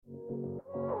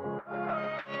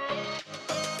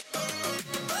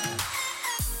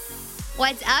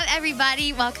What's up,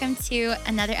 everybody? Welcome to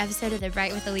another episode of the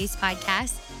Bright with Elise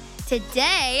podcast.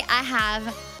 Today, I have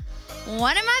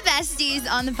one of my besties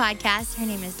on the podcast. Her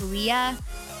name is Leah,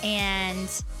 and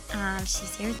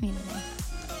she's here with me today.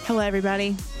 Hello,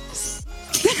 everybody. It's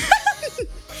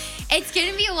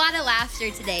going to be a lot of laughter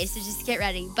today, so just get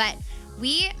ready. But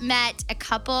we met a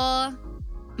couple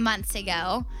months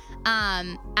ago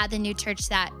at the new church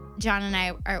that John and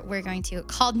I we're going to,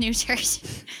 called New Church.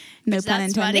 No pun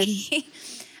intended.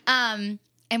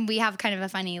 And we have kind of a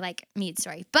funny meet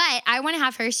story. But I want to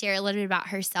have her share a little bit about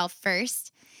herself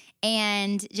first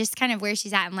and just kind of where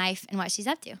she's at in life and what she's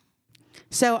up to.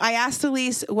 So I asked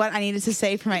Elise what I needed to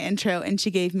say for my intro, and she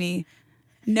gave me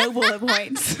no bullet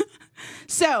points.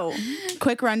 So,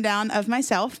 quick rundown of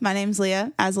myself. My name's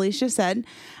Leah, as Elise just said.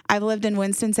 I've lived in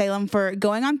Winston-Salem for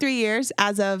going on 3 years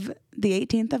as of the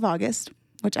 18th of August,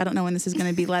 which I don't know when this is going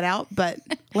to be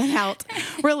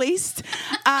released.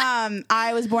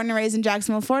 I was born and raised in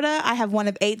Jacksonville, Florida. I have one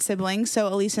of 8 siblings, so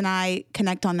Elise and I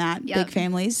connect on that. Yep. Big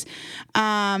families.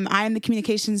 I am the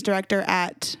communications director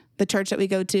at the church that we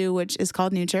go to, which is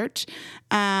called New Church.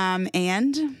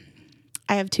 And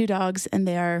I have 2 dogs, and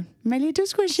they are my little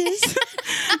squishes.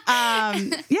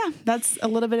 Yeah, that's a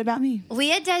little bit about me.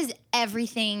 Leah does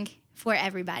everything for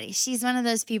everybody. She's one of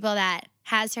those people that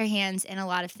has her hands in a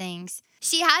lot of things.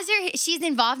 She's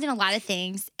involved in a lot of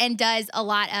things and does a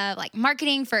lot of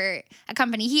marketing for a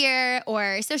company here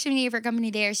or social media for a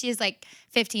company there. She has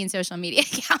 15 social media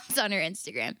accounts on her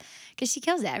Instagram because she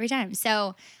kills it every time.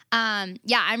 So,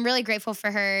 yeah, I'm really grateful for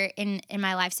her in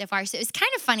my life so far. So it was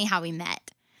kind of funny how we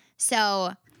met.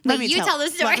 So tell the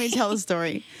story. Let me tell the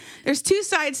story. There's 2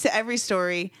 sides to every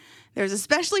story. There's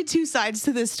especially 2 sides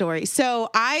to this story.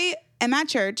 So I am at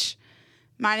church,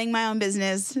 minding my own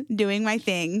business, doing my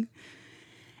thing.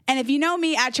 And if you know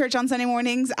me at church on Sunday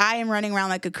mornings, I am running around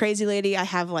like a crazy lady. I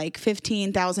have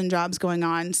 15,000 jobs going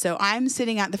on. So I'm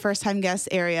sitting at the first-time guest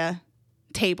area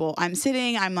table. I'm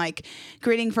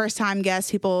greeting first-time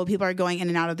guests. People are going in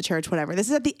and out of the church, whatever. This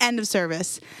is at the end of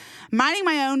service, minding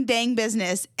my own dang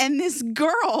business. And this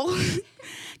girl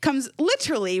comes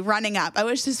literally running up. I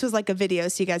wish this was a video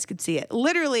so you guys could see it.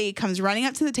 Literally comes running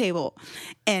up to the table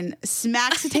and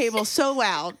smacks the table so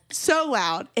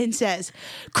loud, and says,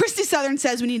 "Christy Southern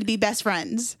says we need to be best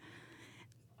friends."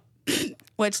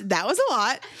 Which, that was a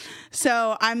lot.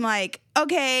 So I'm like,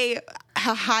 okay,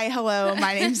 hi, hello,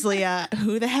 my name's Leah.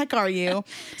 Who the heck are you?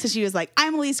 So she was like,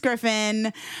 "I'm Elise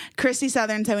Griffin. Christy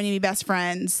Southern said we need to be best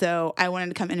friends." So I wanted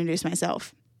to come introduce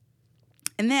myself.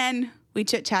 And then we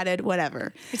chit-chatted,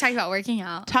 whatever. We talked about working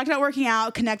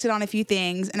out. Connected on a few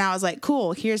things. And I was like,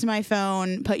 cool, here's my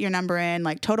phone. Put your number in,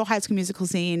 total High School Musical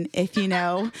scene, if you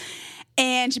know.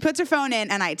 And she puts her phone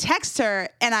in, and I text her,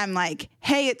 and I'm like,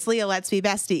 "Hey, it's Leah. Let's be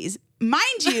besties." Mind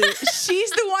you, she's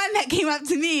the one that came up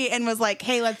to me and was like,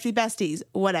 "Hey, let's be besties,"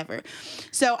 whatever.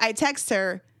 So I text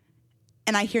her,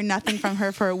 and I hear nothing from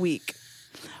her for a week,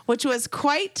 which was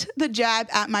quite the jab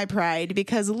at my pride,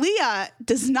 because Leah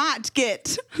does not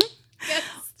get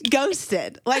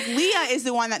ghosted. Leah is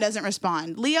the one that doesn't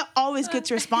respond. Leah always gets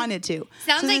responded to.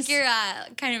 Sounds like you're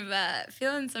kind of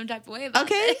feeling some type of way about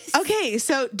this. Okay,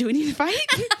 so do we need to fight?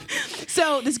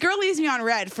 So this girl leaves me on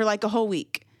red for a whole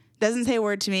week. Doesn't say a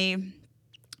word to me.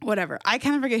 Whatever. I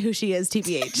kind of forget who she is,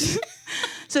 TBH.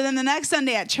 So then the next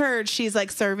Sunday at church, she's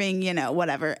serving,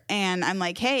 whatever. And I'm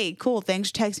like, "Hey, cool, thanks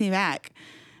for texting me back."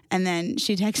 And then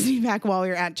she texted me back while we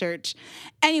were at church.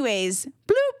 Anyways,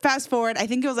 bloop, fast forward. I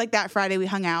think it was that Friday we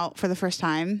hung out for the first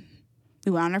time.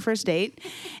 We went on our first date.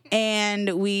 And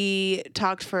we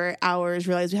talked for hours,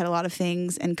 realized we had a lot of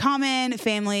things in common: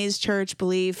 families, church,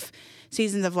 belief,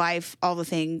 seasons of life, all the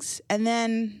things. And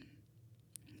then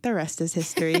the rest is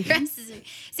history.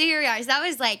 So here we are. So that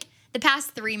was the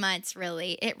past 3 months,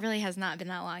 really. It really has not been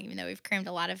that long, even though we've crammed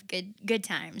a lot of good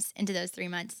times into those 3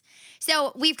 months.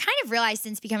 So we've kind of realized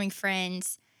since becoming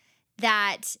friends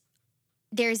that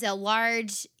there's a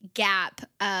large gap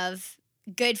of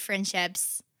good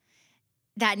friendships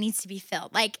that needs to be filled.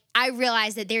 I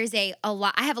realized that there's a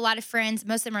lot. I have a lot of friends.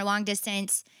 Most of them are long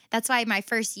distance. That's why my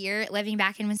first year living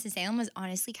back in Winston-Salem was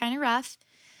honestly kind of rough.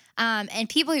 And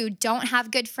people who don't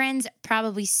have good friends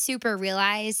probably super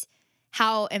realize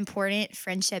how important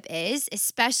friendship is,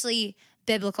 especially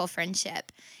biblical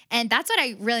friendship. And that's what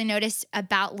I really noticed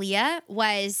about Leah,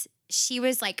 was she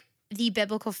was the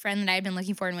biblical friend that I had been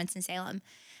looking for in Winston-Salem.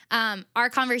 Our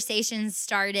conversations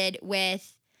started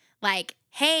with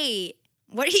 "Hey,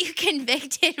 what are you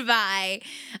convicted by?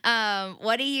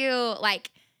 What do you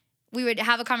we would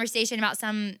have a conversation about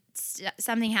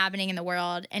something happening in the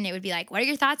world, and it would be what are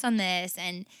your thoughts on this?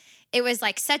 And it was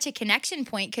such a connection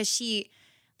point, because she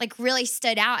like really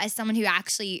stood out as someone who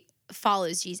actually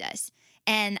follows Jesus.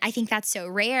 And I think that's so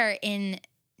rare in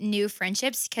new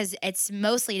friendships because it's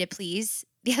mostly to please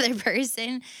the other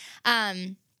person,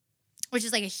 which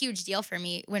is like a huge deal for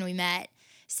me when we met.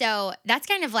 So that's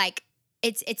kind of like,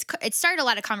 it started a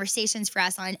lot of conversations for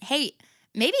us on, hey,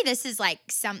 maybe this is like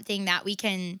something that we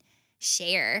can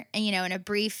share, and in a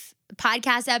brief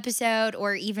podcast episode,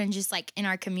 or even just like in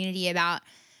our community about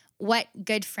what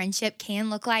good friendship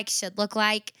can look like, should look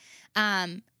like.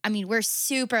 I mean, we're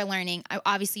super learning.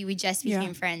 Obviously, we just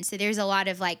became friends, so there's a lot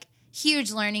of like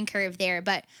huge learning curve there.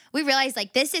 But we realized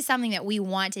like this is something that we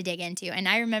want to dig into. And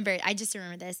I just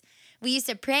remember this. We used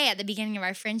to pray at the beginning of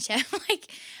our friendship,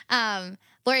 like,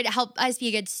 Lord, help us be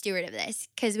a good steward of this,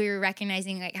 because we were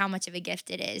recognizing like how much of a gift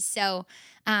it is. So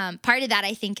part of that,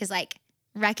 I think, is like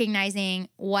recognizing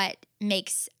what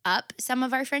makes up some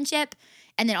of our friendship,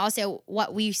 and then also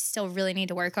what we still really need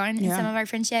to work on in some of our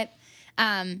friendship.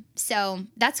 So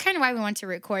that's kind of why we want to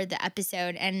record the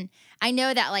episode. And I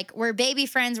know that like we're baby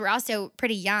friends, we're also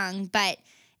pretty young, but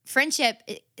friendship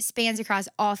spans across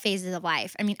all phases of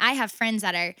life. I mean, I have friends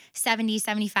that are 70,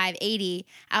 75, 80.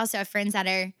 I also have friends that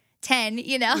are 10,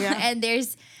 and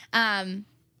there's, in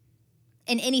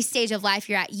any stage of life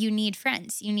you're at, you need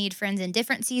friends. You need friends in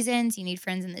different seasons. You need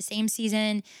friends in the same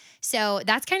season. So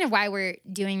that's kind of why we're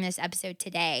doing this episode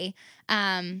today.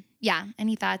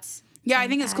 Any thoughts? Yeah, I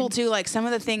think it's cool too. Like some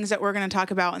of the things that we're going to talk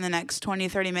about in the next 20,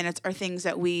 30 minutes are things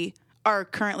that we are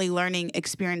currently learning,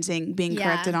 experiencing, being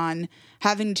corrected on,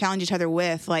 having to challenge each other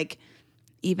with, like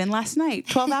even last night,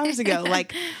 12 hours ago,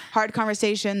 like hard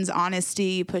conversations,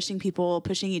 honesty, pushing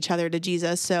each other to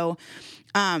Jesus. So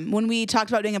when we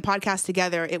talked about doing a podcast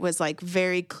together, it was like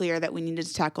very clear that we needed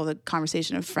to tackle the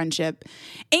conversation of friendship,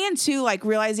 and to like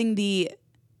realizing the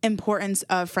importance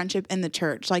of friendship in the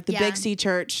church, like the Big C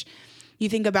church. You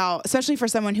think about, especially for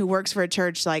someone who works for a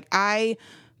church, like I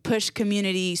push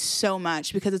community so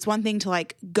much, because it's one thing to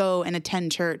like go and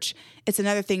attend church. It's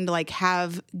another thing to like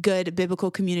have good biblical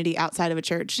community outside of a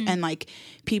church, and like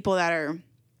people that are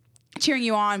cheering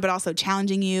you on, but also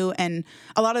challenging you. And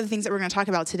a lot of the things that we're going to talk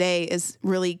about today is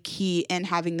really key in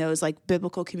having those like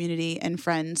biblical community and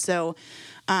friends. So,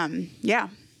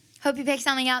 Hope you pick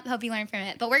something up. Hope you learn from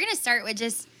it. But we're going to start with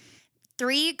just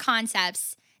 3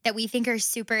 concepts that we think are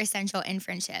super essential in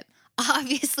friendship.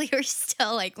 Obviously, we're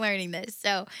still like learning this,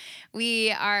 so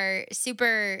we are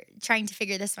super trying to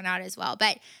figure this one out as well.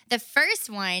 But the first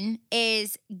one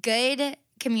is good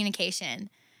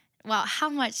communication. Well, how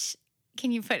much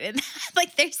can you put in that?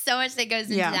 Like, there's so much that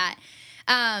goes into that.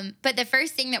 But the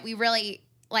first thing that we really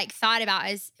like thought about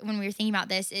is when we were thinking about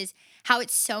this is how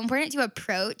it's so important to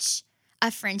approach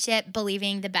a friendship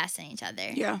believing the best in each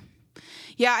other.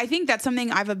 Yeah, I think that's something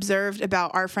I've observed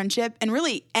about our friendship, and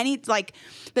really like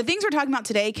the things we're talking about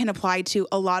today can apply to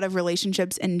a lot of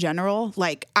relationships in general.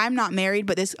 Like I'm not married,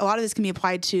 but a lot of this can be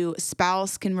applied to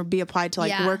spouse, can be applied to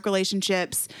like work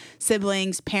relationships,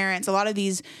 siblings, parents. A lot of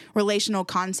these relational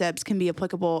concepts can be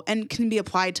applicable and can be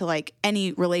applied to like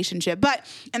any relationship. But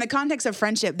in the context of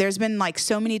friendship, there's been like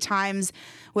so many times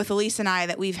with Elise and I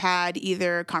that we've had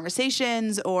either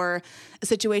conversations or a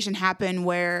situation happen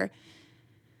where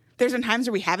there's been times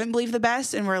where we haven't believed the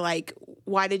best, and we're like,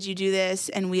 why did you do this?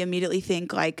 And we immediately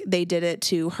think like they did it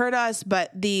to hurt us. But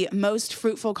the most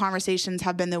fruitful conversations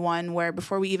have been the one where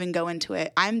before we even go into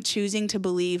it, I'm choosing to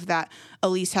believe that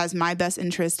Elise has my best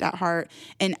interest at heart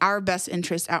and our best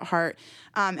interest at heart.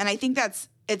 And I think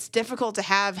it's difficult to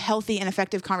have healthy and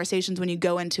effective conversations when you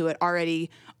go into it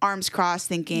already arms crossed,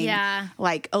 thinking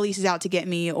like Elise is out to get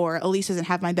me, or Elise doesn't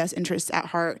have my best interests at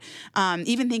heart.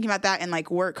 Even thinking about that in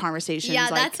like work conversations. Yeah,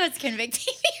 like, that's what's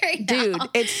convicting me right now. Dude,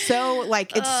 it's so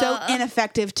like, it's so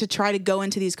ineffective to try to go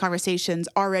into these conversations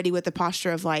already with the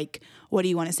posture of like, what do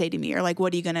you want to say to me? Or like,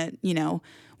 what are you going to,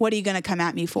 what are you going to come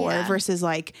at me for? Versus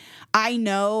like, I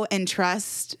know and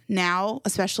trust now,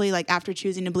 especially like after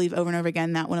choosing to believe over and over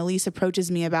again, that when Elise approaches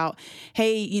me about,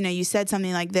 hey, you said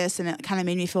something like this and it kind of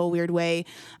made me feel a weird way,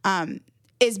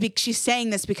 she's saying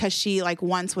this because she like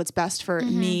wants what's best for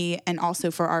me and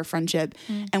also for our friendship.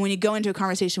 And when you go into a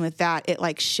conversation with that, it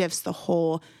like shifts the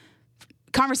whole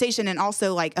conversation and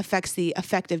also like affects the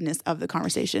effectiveness of the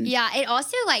conversation. Yeah, it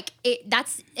also like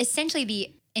that's essentially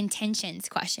the intentions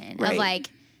question of like,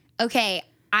 okay,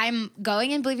 I'm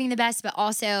going and believing the best, but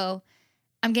also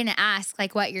I'm going to ask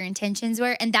like what your intentions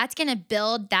were. And that's going to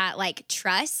build that like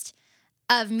trust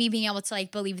of me being able to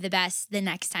like believe the best the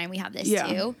next time we have this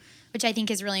too, which I think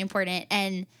is really important.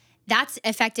 And that's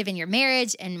effective in your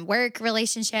marriage and work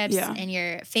relationships and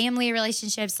your family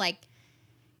relationships. Like,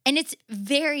 and it's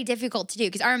very difficult to do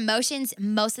because our emotions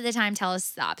most of the time tell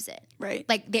us the opposite. Right.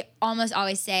 Like they almost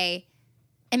always say,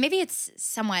 and maybe it's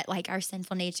somewhat like our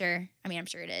sinful nature. I mean, I'm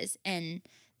sure it is. And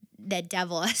the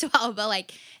devil as well, but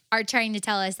like are trying to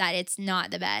tell us that it's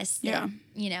not the best. That,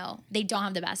 they don't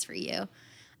have the best for you.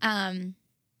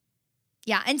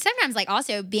 Yeah. And sometimes like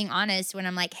also being honest when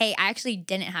I'm like, hey, I actually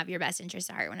didn't have your best interest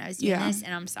at heart when I was doing this,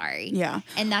 and I'm sorry. Yeah.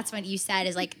 And that's what you said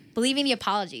is like believing the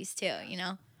apologies too,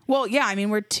 Well, yeah, I mean,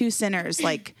 we're two sinners,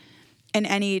 like in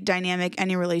any dynamic,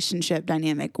 any relationship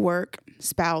dynamic, work,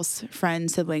 spouse, friend,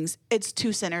 siblings, it's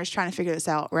two sinners trying to figure this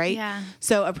out, right? Yeah.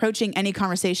 So approaching any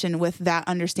conversation with that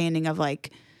understanding of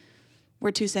like, we're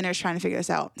two sinners trying to figure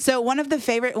this out. So one of my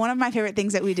favorite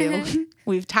things that we do,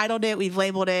 we've titled it, we've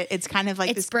labeled it. It's kind of like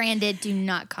it's this branded, do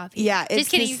not copy. Yeah. Just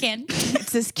kidding, you can.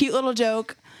 It's this cute little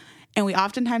joke. And we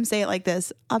oftentimes say it like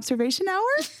this, observation hour?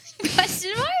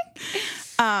 Question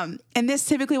mark? And this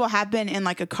typically will happen in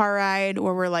like a car ride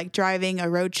or we're like driving a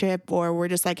road trip or we're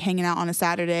just like hanging out on a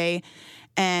Saturday.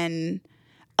 And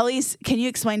Elise, can you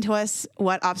explain to us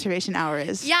what observation hour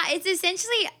is? Yeah, it's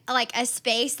essentially like a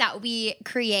space that we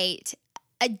create,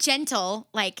 a gentle,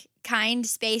 like kind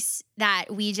space that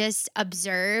we just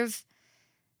observe,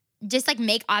 just like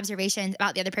make observations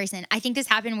about the other person. I think this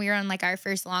happened when we were on like our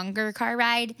first longer car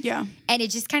ride. Yeah. And it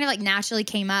just kind of like naturally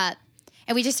came up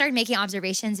and we just started making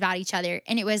observations about each other.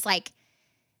 And it was like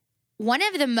one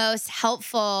of the most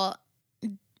helpful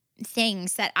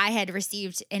things that I had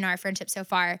received in our friendship so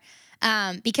far.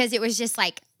 Because it was just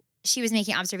like she was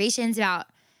making observations about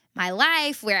my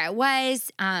life, where I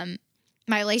was, my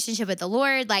relationship with the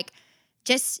Lord, like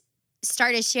just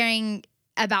started sharing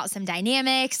about some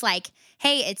dynamics like,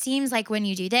 hey, it seems like when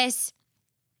you do this,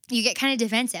 you get kind of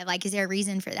defensive. Like, is there a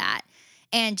reason for that?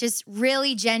 And just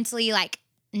really gently like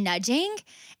nudging.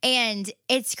 And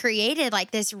it's created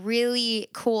like this really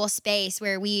cool space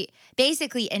where we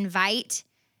basically invite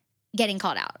getting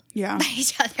called out by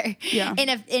each other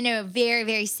in a very,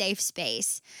 very safe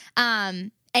space.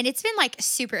 And it's been like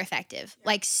super effective.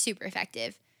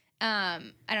 I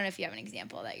don't know if you have an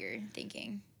example that you're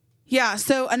thinking. Yeah.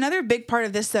 So another big part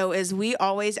of this though is we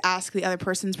always ask the other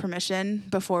person's permission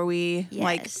before we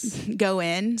like go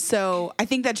in. So I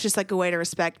think that's just like a way to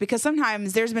respect, because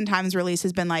sometimes there's been times where Elise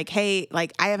has been like, hey,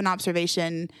 like I have an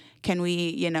observation. Can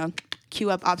we, queue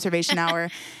up observation hour?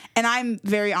 And I'm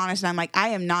very honest and I'm like, I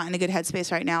am not in a good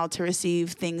headspace right now to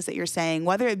receive things that you're saying,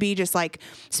 whether it be just like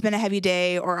it's been a heavy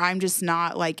day or I'm just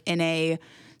not like in a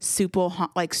super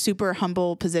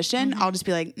humble position. I'll just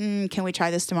be like, can we try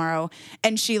this tomorrow?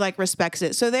 And she like respects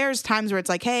it. So there's times where it's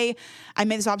like, hey, I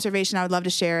made this observation. I would love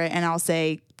to share it. And I'll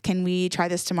say, can we try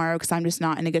this tomorrow? Cause I'm just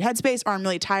not in a good headspace, or I'm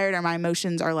really tired, or my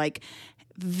emotions are like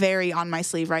very on my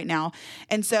sleeve right now.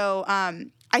 And so,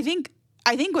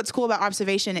 I think what's cool about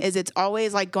observation is it's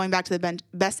always like going back to the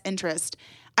best interest.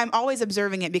 I'm always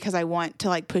observing it because I want to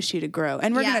like push you to grow.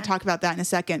 And we're going to talk about that in a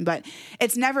second, but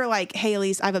it's never like, hey,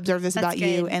 Elise, I've observed this about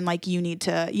you and like you need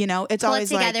to, it's pull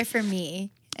always it together like, for me.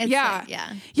 It's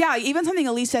Yeah. Even something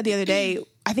Elise said the other day,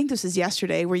 I think this was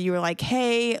yesterday, where you were like,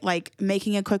 hey, like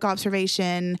making a quick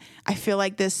observation. I feel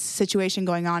like this situation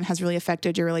going on has really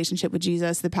affected your relationship with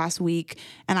Jesus the past week.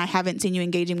 And I haven't seen you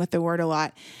engaging with the word a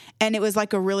lot. And it was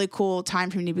like a really cool time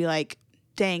for me to be like,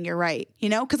 dang, you're right.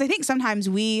 Because I think sometimes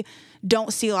we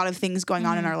don't see a lot of things going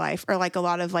on in our life, or like a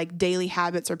lot of like daily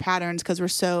habits or patterns, because we're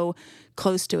so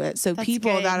close to it. So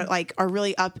people that like are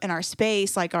really up in our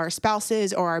space, like our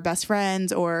spouses or our best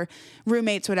friends or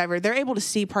roommates, whatever, they're able to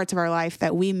see parts of our life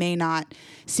that we may not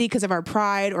see because of our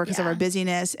pride or because of our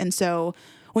busyness. And so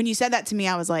when you said that to me,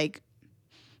 I was like,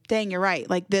 dang, you're right.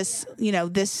 Like this,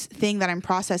 this thing that I'm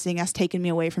processing has taken me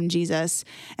away from Jesus.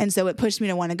 And so it pushed me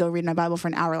to want to go read my Bible for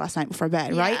an hour last night before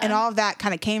bed. Right. And all of that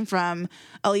kind of came from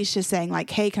Alicia saying like,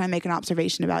 hey, can I make an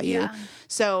observation about you?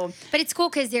 So, but it's cool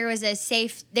because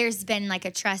there's been like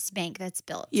a trust bank that's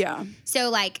built. Yeah. So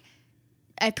like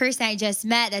a person I just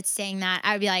met that's saying that,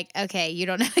 I would be like, okay, you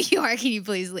don't know who you are. Can you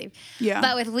please leave? Yeah.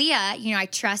 But with Leah, I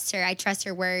trust her. I trust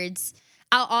her words.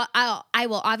 I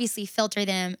will obviously filter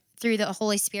them through the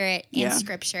Holy Spirit in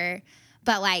Scripture,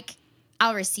 but like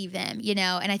I'll receive them,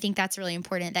 and I think that's really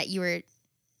important that you were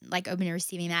like open to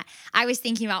receiving that. I was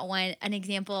thinking about an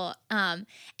example,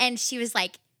 and she was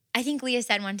like, I think Leah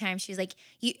said one time, she was like,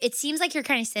 it seems like you're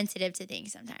kind of sensitive to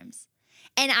things sometimes.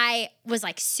 And I was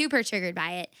like super triggered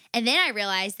by it. And then I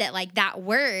realized that like that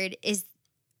word is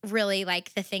really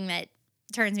like the thing that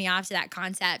turns me off to that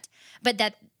concept, but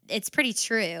that it's pretty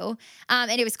true.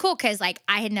 And it was cool because like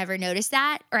I had never noticed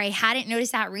that, or I hadn't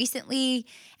noticed that recently.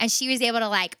 And she was able to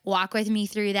like walk with me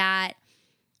through that,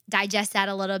 digest that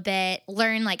a little bit,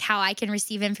 learn like how I can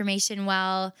receive information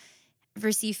well,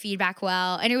 receive feedback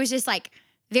well. And it was just like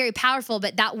very powerful,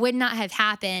 but that would not have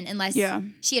happened unless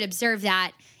she had observed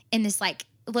that in this like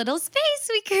little space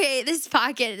we create, this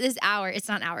pocket, this hour. It's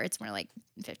not an hour. It's more like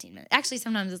 15 minutes. Actually,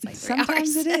 sometimes it's like 3 hours.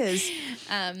 Sometimes it is.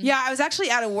 Yeah, I was actually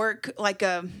at a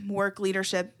work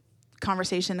leadership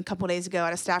conversation a couple days ago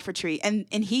at a staff retreat, and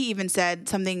he even said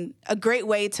something, a great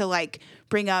way to like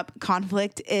bring up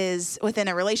conflict is within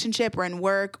a relationship or in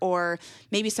work or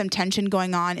maybe some tension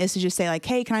going on is to just say like,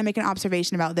 hey, can I make an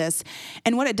observation about this?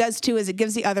 And what it does too is it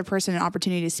gives the other person an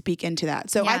opportunity to speak into that.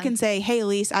 So I can say, hey,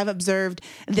 Elise, I've observed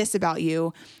this about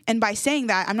you. And by saying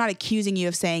that, I'm not accusing you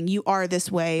of saying you are this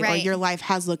way or your life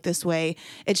has looked this way.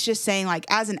 It's just saying like,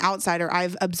 as an outsider,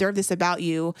 I've observed this about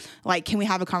you. Like, can we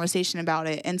have a conversation about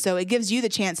it? And so it gives you the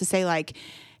chance to say like,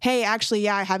 hey, actually,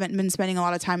 I haven't been spending a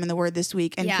lot of time in the Word this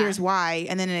week, and here's why.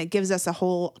 And then it gives us a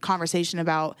whole conversation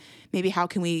about maybe how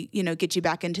can we, get you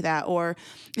back into that. Or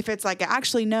if it's like,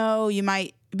 actually, no, you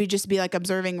might be like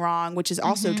observing wrong, which is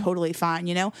also totally fine,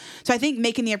 So I think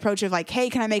making the approach of like, hey,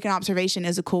 can I make an observation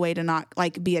is a cool way to not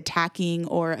like be attacking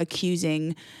or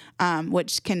accusing,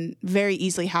 which can very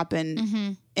easily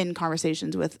happen in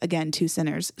conversations with, again, two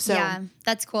sinners. So yeah,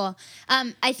 that's cool.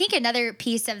 I think another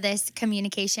piece of this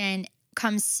communication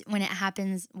comes when it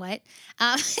happens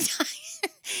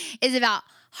is about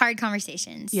hard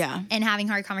conversations and having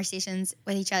hard conversations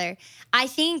with each other. I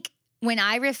think when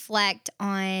I reflect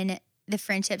on the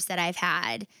friendships that I've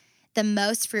had, the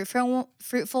most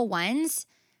fruitful ones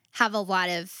have a lot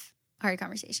of hard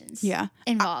conversations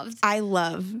involved. I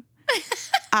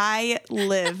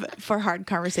live for hard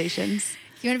conversations.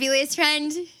 You want to be Leah's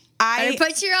friend? I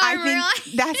put your armor on.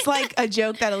 That's like a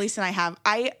joke that Elise and I have.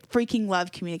 I freaking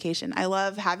love communication. I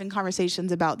love having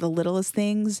conversations about the littlest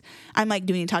things. I'm like,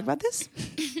 do we need to talk about this?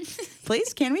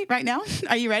 Please, can we right now?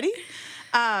 Are you ready?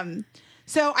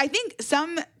 So I think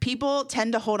some people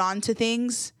tend to hold on to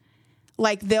things.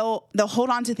 Like they'll hold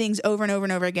on to things over and over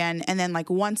and over again. And then like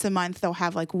once a month, they'll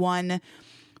have like one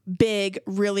big,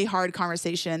 really hard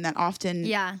conversation that often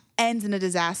ends in a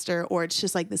disaster, or it's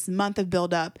just like this month of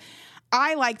buildup.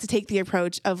 I like to take the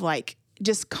approach of like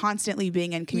just constantly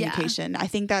being in communication. I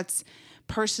think that's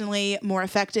personally more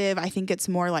effective. I think it's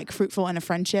more like fruitful in a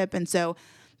friendship. And so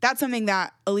that's something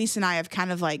that Elise and I have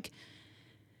kind of like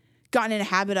gotten in a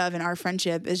habit of in our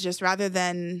friendship, is just rather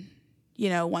than,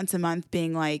 once a month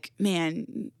being like,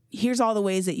 man, here's all the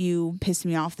ways that you pissed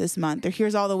me off this month, or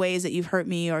here's all the ways that you've hurt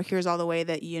me, or here's all the way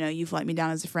that, you've let me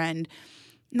down as a friend.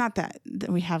 Not that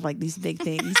we have like these big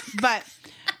things, but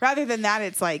rather than that,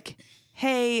 it's like,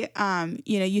 hey,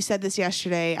 you said this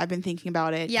yesterday. I've been thinking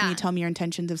about it. Yeah. Can you tell me your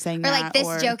intentions of saying that? Or like,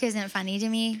 this joke isn't funny to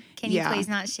me. Can you please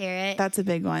not share it? That's a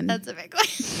big one. But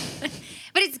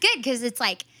it's good because it's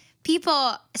like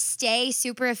people stay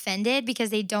super offended because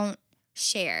they don't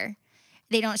share.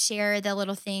 They don't share the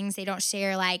little things. They don't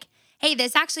share like, hey,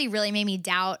 this actually really made me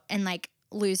doubt and like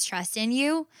lose trust in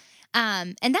you.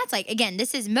 And that's like, again,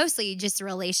 this is mostly just a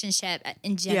relationship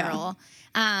in general.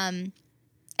 Yeah.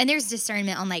 And there's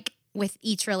discernment on like, with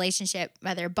each relationship,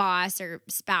 whether boss or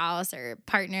spouse or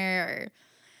partner or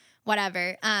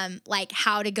whatever, like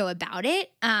how to go about it.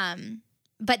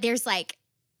 But there's like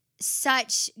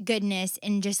such goodness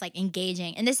in just like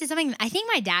engaging. And this is something I think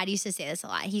my dad used to say this a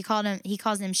lot. He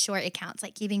calls them short accounts,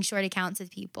 like keeping short accounts with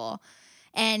people.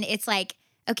 And it's like,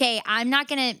 okay, I'm not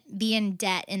going to be in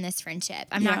debt in this friendship.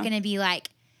 I'm not going to be like,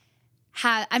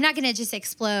 I'm not going to just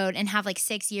explode and have like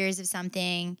 6 years of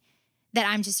something that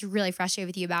I'm just really frustrated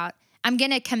with you about. I'm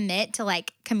going to commit to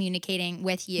like communicating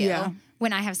with you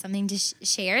when I have something to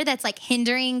share that's like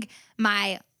hindering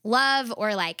my love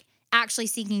or like actually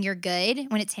seeking your good.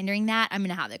 When it's hindering that, I'm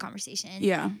going to have the conversation.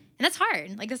 Yeah. And that's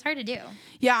hard. Like, that's hard to do.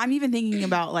 Yeah. I'm even thinking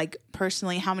about like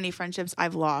personally how many friendships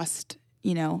I've lost,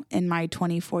 in my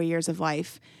 24 years of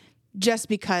life just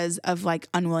because of like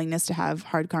unwillingness to have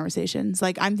hard conversations.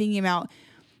 Like I'm thinking about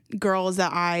girls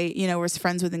that I, was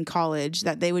friends with in college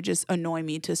that they would just annoy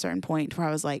me to a certain point where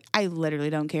I was like, I literally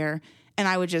don't care. And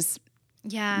I would just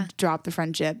drop the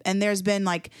friendship. And there's been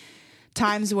like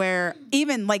times where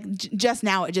even like just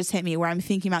now it just hit me where I'm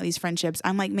thinking about these friendships.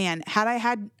 I'm like, man, had I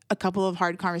had a couple of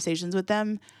hard conversations with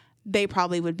them, they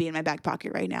probably would be in my back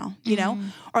pocket right now, you know?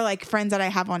 Or like friends that I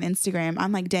have on Instagram,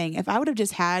 I'm like, dang, if I would have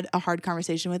just had a hard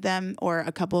conversation with them or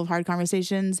a couple of hard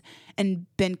conversations and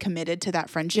been committed to that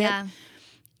friendship,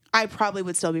 I probably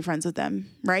would still be friends with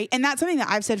them, right? And that's something that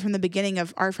I've said from the beginning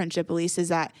of our friendship, Elise, is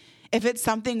that if it's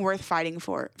something worth fighting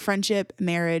for, friendship,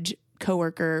 marriage,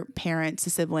 coworker, parent,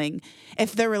 sibling,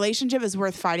 if the relationship is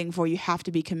worth fighting for, you have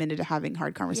to be committed to having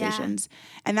hard conversations.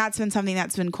 And that's been something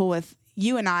that's been cool with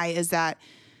you and I, is that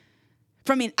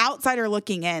from an outsider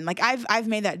looking in, like I've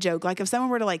made that joke. Like if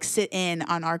someone were to like sit in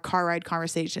on our car ride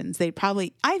conversations, they'd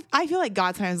probably, I feel like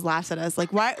God sometimes laughs at us.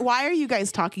 Like, why are you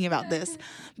guys talking about this?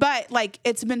 But like,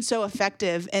 it's been so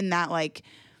effective in that, like,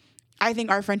 I think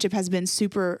our friendship has been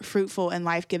super fruitful and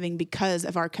life-giving because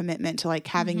of our commitment to like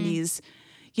having these,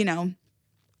 you know,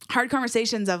 hard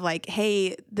conversations of like,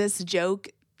 hey, this joke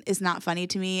is not funny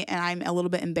to me and I'm a little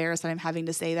bit embarrassed that I'm having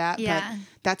to say that, but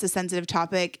that's a sensitive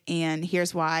topic and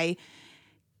here's why.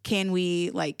 Can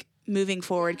we, like, moving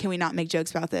forward, can we not make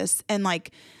jokes about this? And like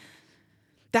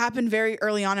that happened very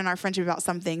early on in our friendship about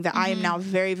something that I am now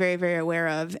very, very, very aware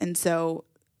of. And so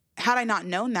had I not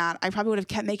known that, I probably would have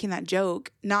kept making that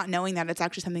joke, not knowing that it's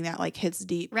actually something that like hits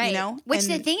deep, right. you know? Which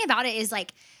the thing about it is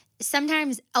like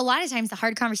a lot of times the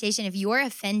hard conversation, if you're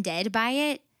offended by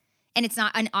it and it's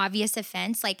not an obvious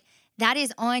offense, like that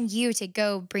is on you to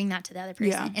go bring that to the other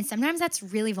person. Yeah. And sometimes that's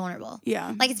really vulnerable.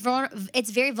 Yeah. Like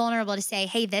it's very vulnerable to say,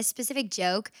 hey, this specific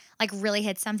joke like really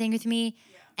hit something with me.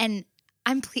 Yeah. And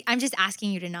I'm just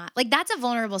asking you to not. Like that's a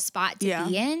vulnerable spot to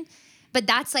be in. But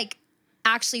that's like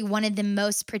actually one of the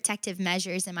most protective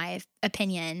measures in my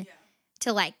opinion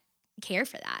to like care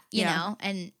for that, you know?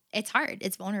 And it's hard.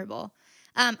 It's vulnerable.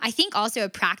 I think also a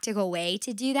practical way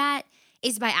to do that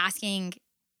is by asking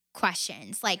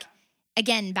questions. Like,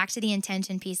 again, back to the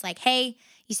intention piece, like, hey,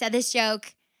 you said this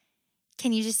joke.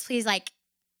 Can you just please like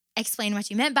explain what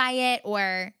you meant by it?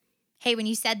 Or, hey, when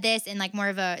you said this in like more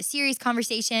of a serious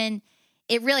conversation,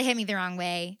 it really hit me the wrong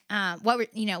way. What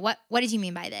did you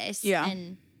mean by this? Yeah.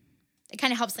 And it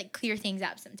kind of helps like clear things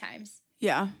up sometimes.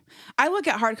 Yeah. I look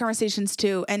at hard conversations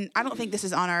too, and I don't think this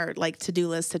is on our like to-do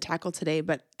list to tackle today,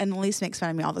 but Elise makes fun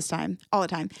of me all the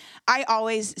time. I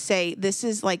always say this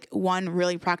is like one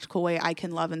really practical way I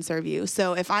can love and serve you.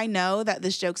 So if I know that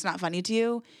this joke's not funny to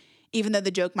you, even though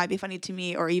the joke might be funny to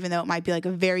me, or even though it might be like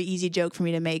a very easy joke for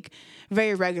me to make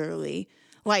very regularly,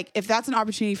 like if that's an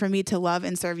opportunity for me to love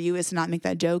and serve you is to not make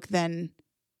that joke, then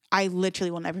I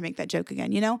literally will never make that joke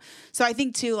again, you know? So I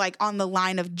think too, like on the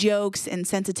line of jokes and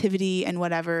sensitivity and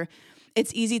whatever,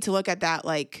 it's easy to look at that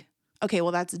like, okay,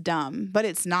 well that's dumb, but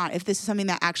it's not. If this is something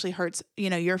that actually hurts, you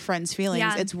know, your friend's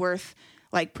feelings, it's worth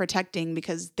like protecting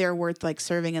because they're worth like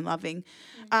serving and loving.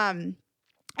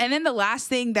 And then the last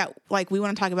thing that like we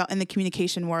want to talk about in the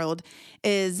communication world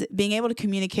is being able to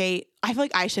communicate. I feel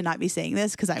like I should not be saying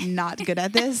this because I'm not good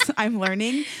at this. I'm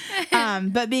learning.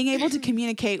 But being able to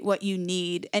communicate what you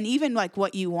need and even like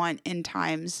what you want in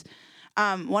times.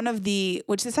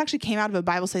 Which this actually came out of a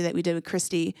Bible study that we did with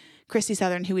Christy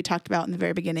Southern, who we talked about in the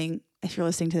very beginning. If you're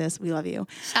listening to this, we love you.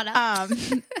 Shout out.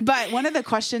 But one of the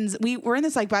questions, we're in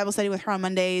this like Bible study with her on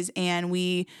Mondays, and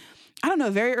I don't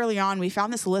know, very early on, we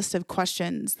found this list of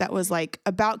questions that was like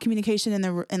about communication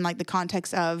in like the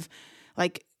context of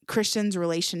like Christians'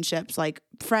 relationships, like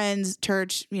friends,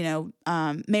 church, you know,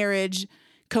 marriage,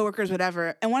 coworkers,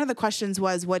 whatever. And one of the questions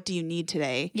was, what do you need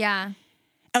today? Yeah.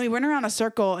 And we went around a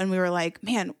circle and we were like,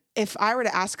 man, if I were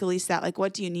to ask Elise that, like,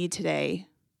 what do you need today?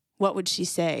 What would she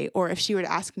say? Or if she were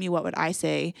to ask me, what would I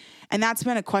say? And that's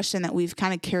been a question that we've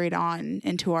kind of carried on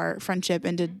into our friendship,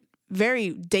 into very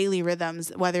daily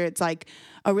rhythms, whether it's like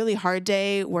a really hard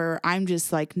day where I'm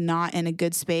just like not in a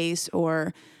good space,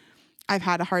 or I've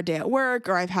had a hard day at work,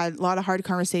 or I've had a lot of hard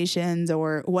conversations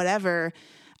or whatever.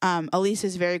 Elise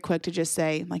is very quick to just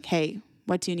say like, hey,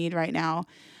 what do you need right now?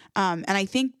 And I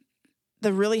think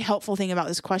the really helpful thing about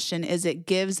this question is it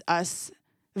gives us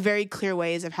very clear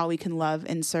ways of how we can love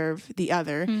and serve the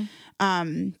other.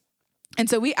 And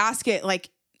so we ask it like,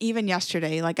 even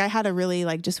yesterday, like I had a really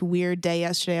like just weird day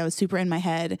yesterday. I was super in my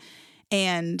head,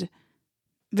 and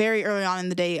very early on in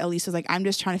the day, Elise was like, I'm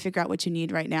just trying to figure out what you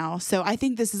need right now. So I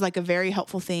think this is like a very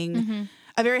helpful thing,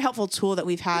 a very helpful tool that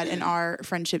we've had in our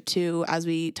friendship too, as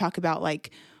we talk about like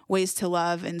ways to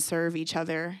love and serve each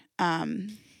other.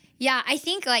 Yeah, I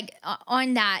think like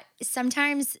on that,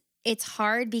 sometimes it's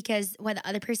hard because what the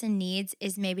other person needs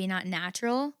is maybe not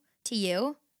natural to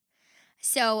you.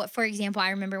 So, for example,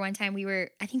 I remember one time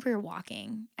I think we were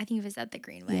walking. I think it was at the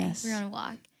Greenway. Yes. We were on a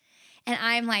walk. And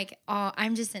I'm like, oh,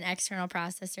 I'm just an external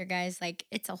processor, guys. Like,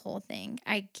 it's a whole thing.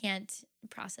 I can't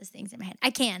process things in my head.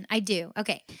 I do.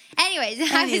 Okay. Anyways.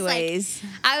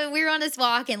 We were on this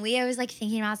walk, and Leah was like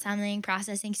thinking about something,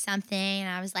 processing something. And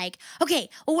I was like, okay,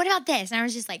 well, what about this? And I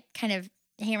was just like kind of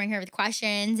hammering her with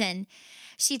questions. And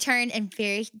she turned and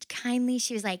very kindly,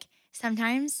 she was like,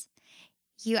 sometimes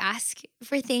you ask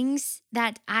for things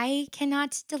that I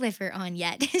cannot deliver on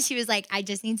yet. She was like, I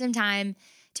just need some time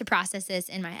to process this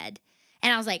in my head.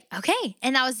 And I was like, okay.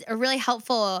 And that was a really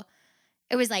helpful,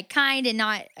 it was like kind and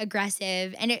not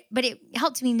aggressive. But it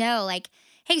helped me know like,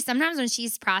 hey, sometimes when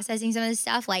she's processing some of this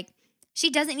stuff, like she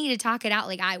doesn't need to talk it out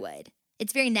like I would.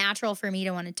 It's very natural for me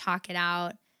to want to talk it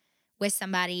out with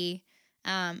somebody.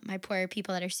 My poor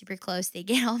people that are super close, they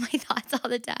get all my thoughts all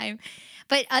the time.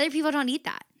 But other people don't need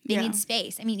that. They need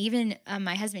space. I mean, even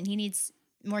my husband, he needs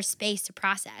more space to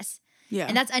process. Yeah.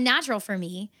 And that's unnatural for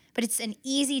me, but it's an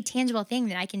easy, tangible thing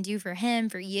that I can do for him,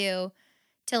 for you,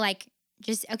 to like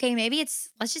just, okay, maybe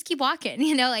let's just keep walking,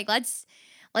 you know, like let's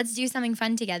do something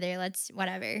fun together. Let's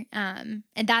whatever. And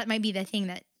that might be the thing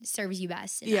that serves you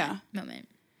best in that moment.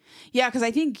 Yeah, because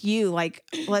I think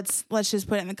let's just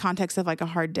put it in the context of like a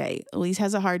hard day. Elise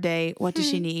has a hard day. What does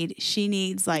she need? She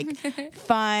needs like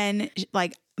fun.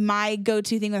 Like my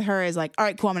go-to thing with her is like, all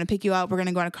right, cool, I'm going to pick you up. We're going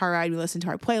to go on a car ride. We listen to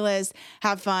our playlist,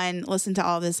 have fun, listen to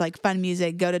all this like fun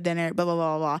music, go to dinner, blah, blah,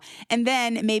 blah, blah. And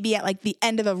then maybe at like the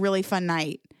end of a really fun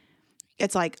night,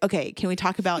 it's like, okay, can we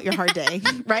talk about your hard day?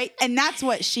 Right? And that's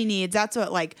what she needs. That's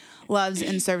what like loves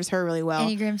and serves her really well.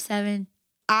 Enneagram 7.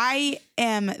 I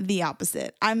am the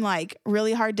opposite. I'm like,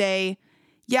 really hard day.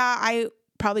 Yeah, I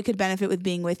probably could benefit with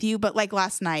being with you, but like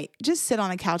last night, just sit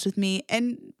on the couch with me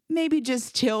and maybe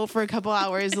just chill for a couple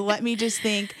hours. Let me just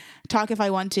think, talk if I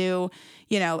want to,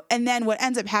 you know. And then what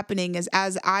ends up happening is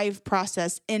as I've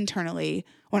processed internally,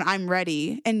 when I'm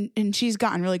ready, and she's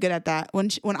gotten really good at that, when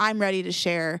I'm ready to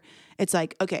share, it's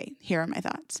like, okay, here are my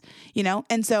thoughts, you know?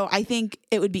 And so I think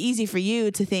it would be easy for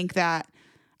you to think that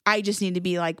I just need to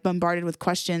be like bombarded with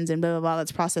questions and blah, blah, blah,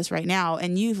 let's process right now.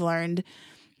 And you've learned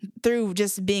through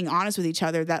just being honest with each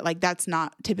other that like, that's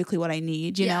not typically what I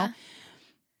need, you know?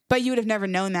 But you would have never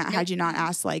known that had you not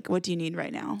asked like, what do you need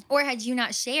right now? Or had you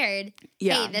not shared,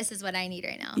 hey, this is what I need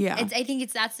right now. Yeah. I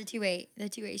think that's the two-way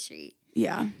street.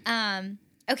 Yeah.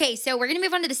 Okay, so we're going to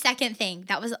move on to the second thing.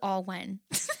 That was all one.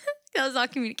 That was all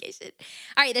communication.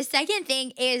 All right, the second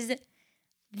thing is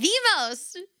the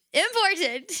most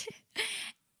important.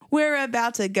 We're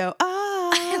about to go,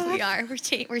 We are.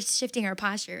 We're shifting our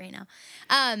posture right now.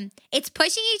 It's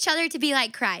pushing each other to be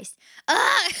like Christ.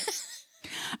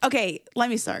 Okay, let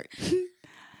me start.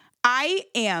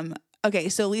 Okay,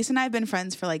 so Lisa and I have been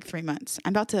friends for like 3 months.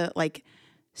 I'm about to like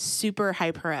super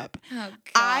hype her up. Oh,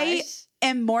 gosh. I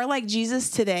am more like Jesus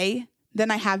today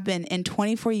than I have been in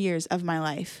 24 years of my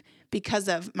life because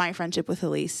of my friendship with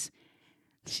Elise.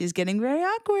 She's getting very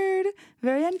awkward,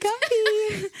 very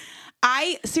uncomfy.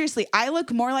 I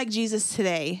look more like Jesus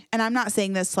today, and I'm not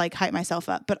saying this to like hype myself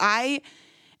up, but I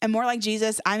am more like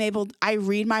Jesus. I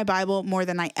read my Bible more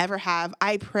than I ever have.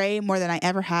 I pray more than I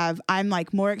ever have. I'm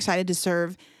like more excited to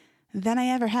serve than I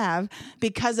ever have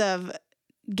because of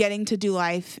getting to do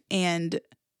life and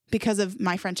because of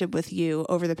my friendship with you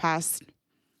over the past,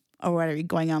 or whatever,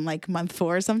 going on like month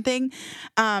 4 or something.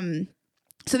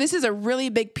 So this is a really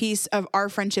big piece of our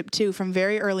friendship too, from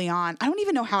very early on. I don't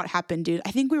even know how it happened, dude. I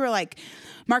think we were like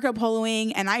Marco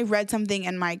Poloing, and I read something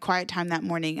in my quiet time that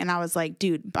morning, and I was like,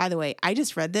 dude, by the way, I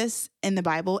just read this in the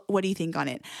Bible. What do you think on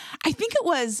it? I think it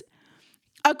was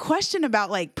a question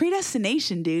about like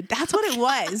predestination, dude. That's what it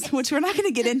was, which we're not going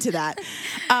to get into that.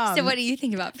 So what do you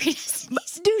think about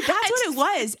predestination? Dude, that's what it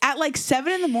was. At like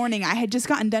 7 a.m, I had just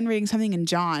gotten done reading something in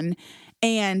John.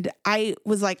 And I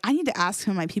was like, I need to ask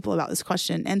some of my people about this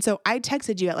question. And so I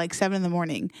texted you at like 7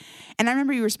 a.m. And I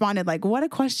remember you responded like, what a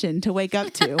question to wake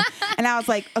up to. And I was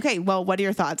like, okay, well, what are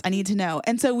your thoughts? I need to know.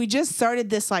 And so we just started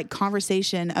this like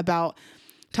conversation about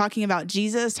talking about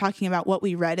Jesus, talking about what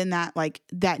we read in that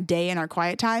day in our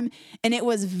quiet time. And it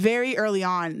was very early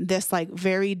on, this like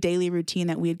very daily routine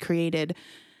that we had created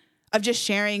of just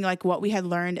sharing like what we had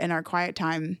learned in our quiet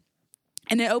time.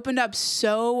 And it opened up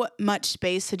so much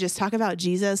space to just talk about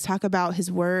Jesus, talk about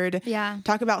his word,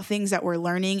 talk about things that we're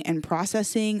learning and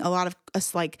processing. A lot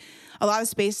of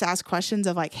space to ask questions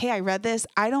of like, hey, I read this.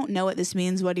 I don't know what this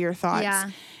means. What are your thoughts?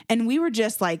 Yeah. And we were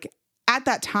just like, at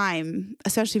that time,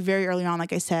 especially very early on,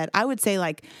 like I said, I would say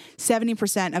like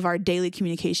 70% of our daily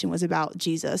communication was about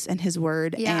Jesus and his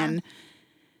word. Yeah. And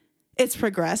it's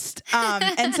progressed.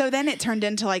 And so then it turned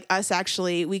into like us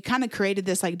we kind of created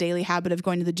this like daily habit of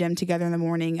going to the gym together in the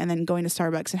morning and then going to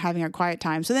Starbucks and having our quiet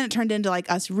time. So then it turned into like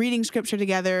us reading scripture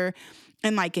together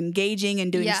and like engaging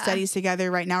and doing studies together.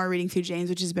 Right now we're reading through James,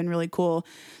 which has been really cool.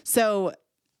 So,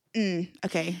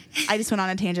 okay. I just went on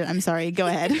a tangent. I'm sorry. Go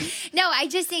ahead. No, I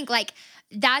just think like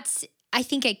that's, I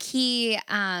think a key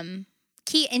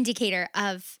indicator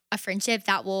of a friendship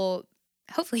that will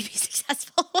hopefully be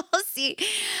successful. We'll see.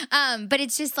 But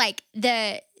it's just like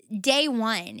the day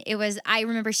one, I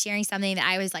remember sharing something that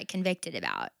I was like convicted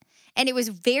about. And it was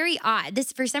very odd.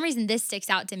 For some reason, this sticks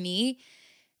out to me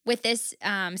with this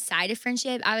side of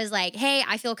friendship. I was like, hey,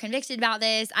 I feel convicted about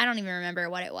this. I don't even remember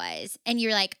what it was. And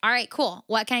you're like, all right, cool.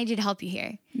 What can I do to help you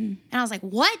here? And I was like,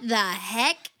 what the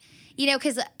heck? You know,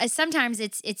 because sometimes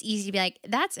it's easy to be like,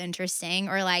 that's interesting,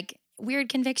 or like weird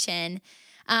conviction.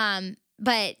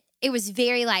 But it was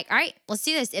very like, all right, let's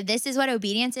do this. If this is what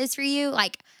obedience is for you,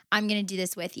 like I'm going to do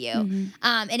this with you.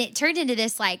 And it turned into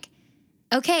this like,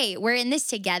 okay, we're in this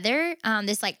together.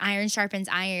 This like iron sharpens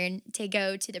iron, to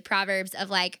go to the Proverbs of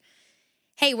like,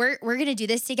 hey, we're going to do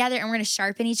this together, and we're going to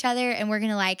sharpen each other, and we're going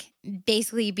to like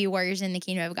basically be warriors in the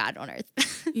kingdom of God on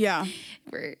earth. Yeah.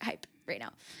 We're hype right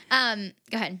now.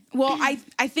 Go ahead. Well,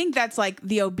 I think that's like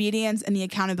the obedience and the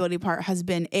accountability part has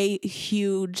been a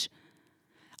huge,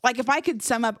 like if I could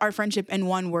sum up our friendship in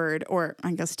one word, or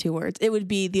I guess 2 words, it would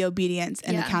be the obedience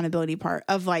and accountability part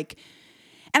of like,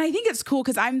 and I think it's cool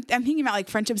because I'm thinking about like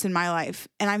friendships in my life,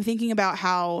 and I'm thinking about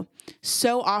how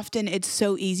so often it's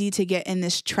so easy to get in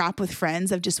this trap with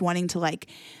friends of just wanting to like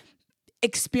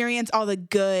experience all the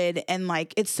good, and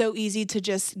like it's so easy to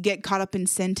just get caught up in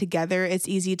sin together. It's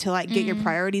easy to like get your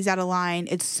priorities out of line.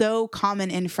 It's so common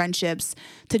in friendships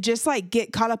to just like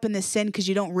get caught up in the sin because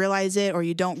you don't realize it or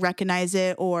you don't recognize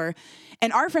it,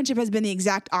 and our friendship has been the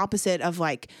exact opposite of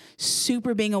like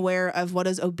super being aware of what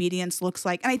does obedience looks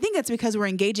like. And I think that's because we're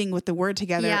engaging with the word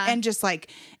together and just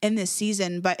like in this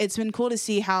season. But it's been cool to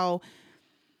see how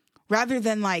rather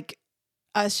than like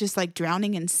us just like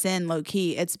drowning in sin low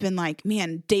key, it's been like,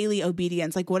 man, daily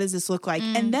obedience. Like, what does this look like?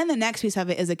 And then the next piece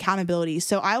of it is accountability.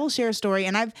 So I will share a story,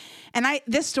 and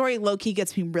this story low key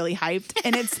gets me really hyped,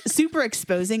 and it's super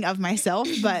exposing of myself,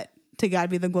 but to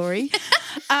God be the glory.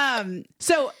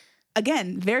 So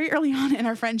again, very early on in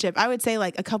our friendship, I would say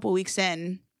like a couple weeks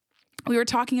in, we were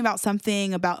talking about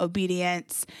something about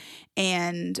obedience,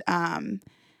 and,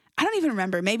 I don't even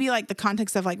remember, maybe like the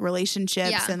context of like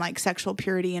relationships and like sexual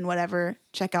purity and whatever.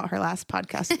 Check out her last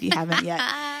podcast if you haven't yet.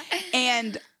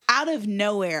 And out of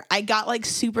nowhere, I got like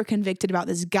super convicted about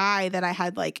this guy that I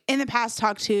had like in the past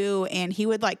talked to, and he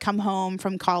would like come home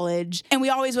from college, and we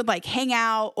always would like hang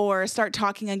out or start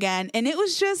talking again. And it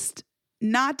was just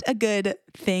not a good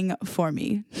thing for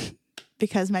me.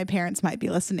 Because my parents might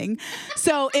be listening.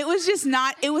 So it was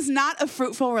not a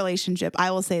fruitful relationship.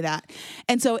 I will say that.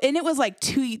 And it was like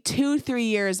 3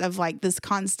 years of like this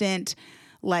constant,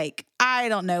 like, I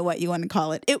don't know what you want to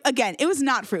call it. It was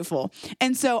not fruitful.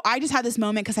 And so I just had this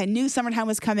moment because I knew summertime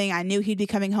was coming. I knew he'd be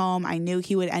coming home. I knew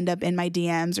he would end up in my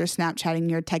DMs or Snapchatting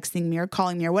me or texting me or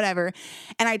calling me or whatever.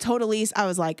 And I told Elise, I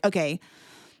was like, okay,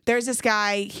 there's this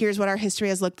guy, here's what our history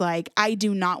has looked like. I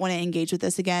do not want to engage with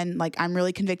this again. Like, I'm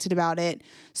really convicted about it.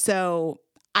 So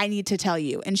I need to tell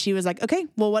you. And she was like, okay,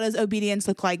 well, what does obedience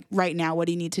look like right now? What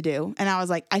do you need to do? And I was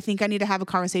like, I think I need to have a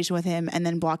conversation with him and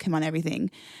then block him on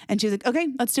everything. And she was like, okay,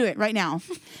 let's do it right now.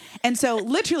 And so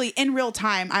literally in real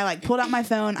time, I like pulled out my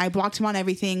phone. I blocked him on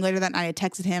everything. Later that night, I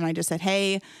texted him. I just said,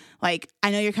 hey, like, I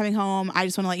know you're coming home. I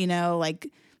just want to let you know,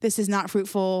 like, this is not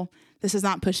fruitful. This has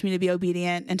not pushed me to be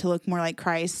obedient and to look more like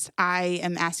Christ. I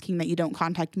am asking that you don't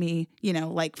contact me,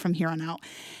 like from here on out.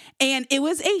 And it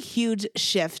was a huge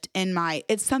shift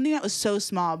it's something that was so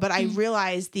small, but I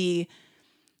realized the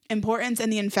importance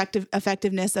and the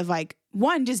effectiveness of like,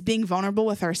 one, just being vulnerable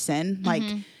with our sin, like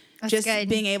just good.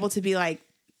 Being able to be like,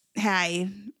 hey,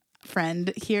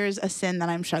 friend, here's a sin that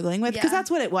I'm struggling with. Because that's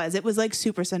what it was. It was like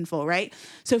super sinful, right?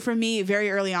 So for me,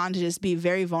 very early on to just be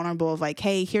very vulnerable of like,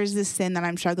 hey, here's this sin that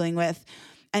I'm struggling with.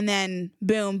 And then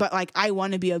boom, but like, I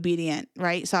want to be obedient,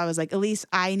 right? So I was like, Elise,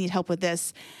 I need help with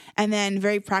this. And then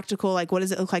very practical, like, what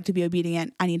does it look like to be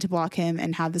obedient? I need to block him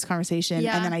and have this conversation.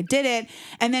 Yeah. And then I did it.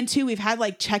 And then 2, we've had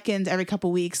like check-ins every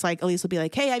couple weeks. Like Elise will be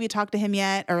like, hey, have you talked to him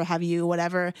yet? Or have you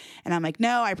whatever? And I'm like,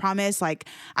 no, I promise. Like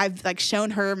I've like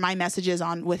shown her my messages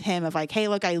on with him of like, hey,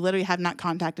 look, I literally have not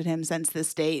contacted him since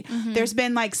this date. There's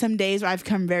been like some days where I've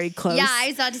come very close. Yeah, I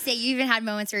was about to say, you even had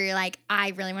moments where you're like,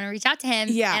 I really want to reach out to him.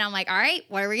 Yeah. And I'm like, all right,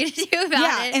 what are we going to do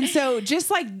about it? And so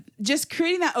just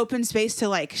creating that open space to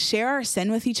like share our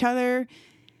sin with each other,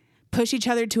 push each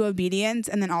other to obedience,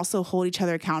 and then also hold each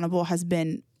other accountable has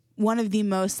been one of the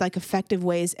most like effective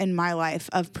ways in my life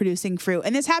of producing fruit.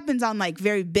 And this happens on like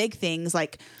very big things,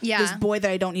 like this boy that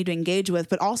I don't need to engage with,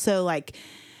 but also like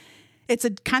it's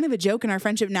a kind of a joke in our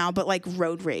friendship now, but like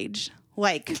road rage.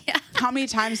 Like how many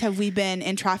times have we been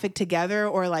in traffic together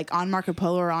or like on Marco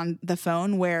Polo or on the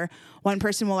phone where one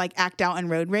person will like act out in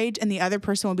road rage and the other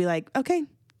person will be like, okay,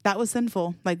 that was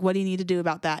sinful. Like, what do you need to do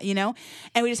about that? And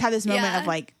we just had this moment of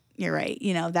like, you're right.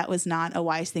 That was not a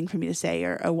wise thing for me to say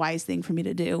or a wise thing for me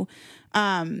to do.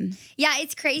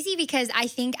 It's crazy because I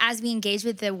think as we engage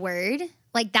with the word,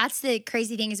 like that's the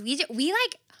crazy thing is we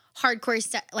like hardcore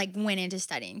went into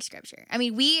studying scripture. I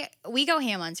mean, we go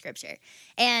ham on scripture.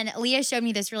 And Leah showed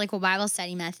me this really cool Bible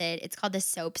study method. It's called the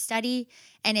SOAP study,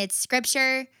 and it's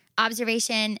scripture,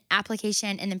 observation,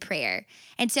 application, and then prayer.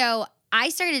 And so I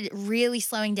started really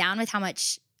slowing down with how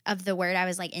much of the word I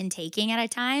was like intaking at a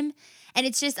time. And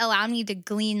it's just allowed me to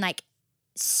glean like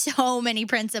so many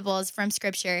principles from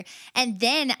scripture. And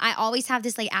then I always have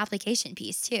this like application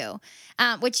piece too,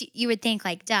 which you would think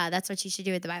like, duh, that's what you should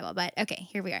do with the Bible. But okay,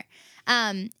 here we are.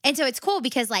 And so it's cool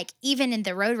because like even in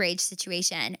the road rage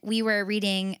situation, we were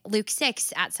reading Luke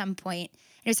 6 at some point,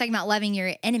 and it was talking about loving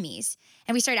your enemies.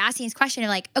 And we started asking this question of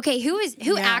like, okay, who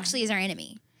actually is our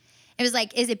enemy? It was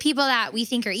like, is it people that we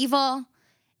think are evil?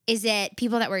 Is it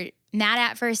people that we're mad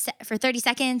at for 30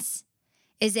 seconds?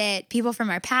 Is it people from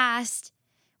our past?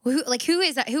 Who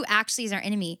actually is our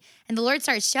enemy? And the Lord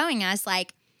starts showing us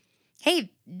like,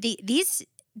 hey, these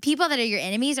people that are your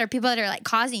enemies are people that are like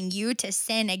causing you to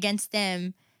sin against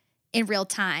them in real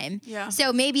time. Yeah.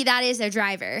 So maybe that is a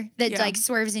driver that like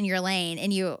swerves in your lane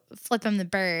and you flip them the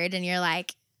bird and you're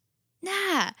like,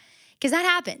 nah, because that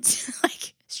happens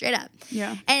like straight up.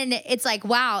 Yeah. And it's like,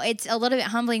 wow, it's a little bit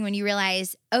humbling when you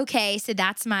realize, okay, so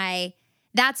that's my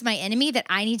enemy that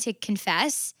I need to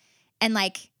confess and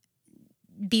like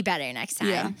be better next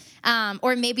time. Yeah.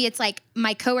 Or maybe it's like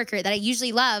my coworker that I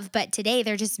usually love, but today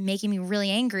they're just making me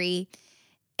really angry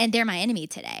and they're my enemy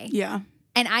today. Yeah.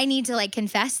 And I need to like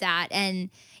confess that. And,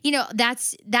 you know,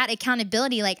 that's that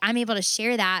accountability. Like I'm able to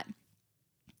share that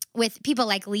with people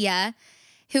like Leah,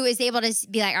 who is able to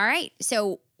be like, all right,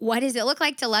 so what does it look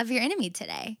like to love your enemy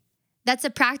today? That's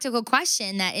a practical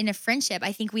question that in a friendship,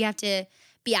 I think we have to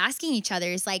be asking each other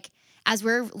is like, as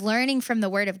we're learning from the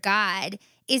word of God,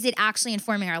 is it actually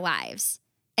informing our lives?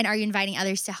 And are you inviting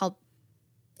others to help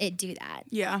it do that?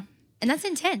 Yeah. And that's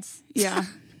intense. Yeah.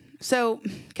 So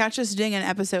catch us doing an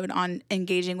episode on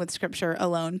engaging with scripture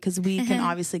alone, because we can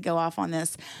obviously go off on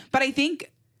this. But I think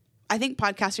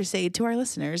podcasters say to our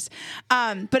listeners,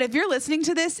 but if you're listening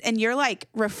to this and you're like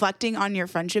reflecting on your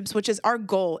friendships, which is our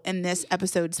goal in this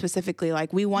episode specifically,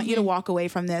 like we want you to walk away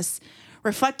from this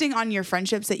reflecting on your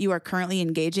friendships that you are currently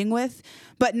engaging with,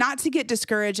 but not to get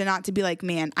discouraged and not to be like,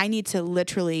 man, I need to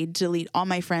literally delete all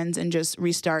my friends and just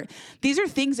restart. These are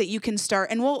things that you can start.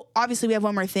 And obviously we have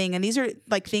one more thing. And these are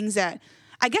like things that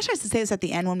I guess I should say this at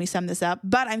the end when we sum this up,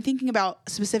 but I'm thinking about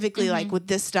specifically like with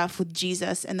this stuff with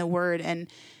Jesus and the word and,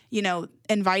 you know,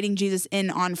 inviting Jesus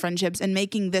in on friendships and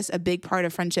making this a big part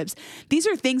of friendships. These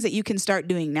are things that you can start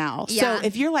doing now. Yeah. So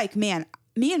if you're like, man,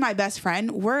 me and my best friend,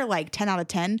 we're like 10 out of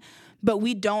 10, but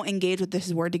we don't engage with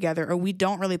this word together, or we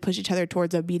don't really push each other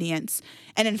towards obedience.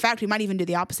 And in fact, we might even do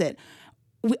the opposite.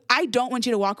 I don't want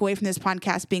you to walk away from this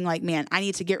podcast being like, man, I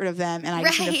need to get rid of them. And I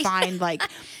just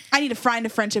need to find a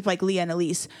friendship like Leah and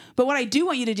Elise. But what I do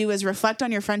want you to do is reflect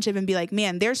on your friendship and be like,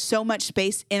 man, there's so much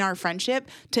space in our friendship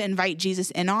to invite Jesus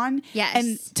in on. Yes.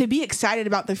 And to be excited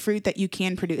about the fruit that you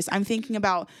can produce. I'm thinking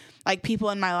about like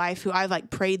people in my life who I've like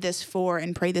prayed this for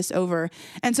and prayed this over.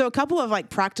 And so a couple of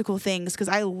like practical things, because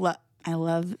I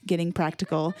love getting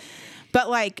practical. But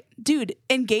like, dude,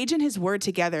 engage in his word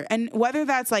together. And whether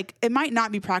that's like, it might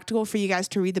not be practical for you guys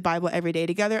to read the Bible every day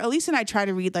together. Elise and I try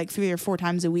to read like 3 or 4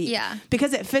 times a week. Yeah.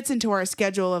 Because it fits into our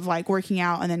schedule of like working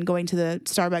out and then going to the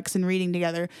Starbucks and reading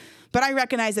together. But I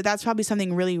recognize that that's probably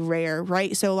something really rare,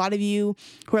 right? So a lot of you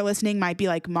who are listening might be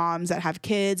like moms that have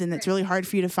kids, and it's really hard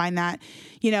for you to find that.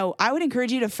 You know, I would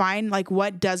encourage you to find like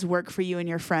what does work for you and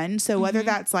your friend. So whether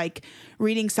that's like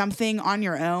reading something on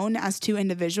your own as 2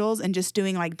 individuals and just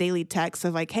doing like daily texts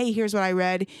of like, hey, here's what I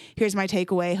read. Here's my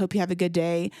takeaway. Hope you have a good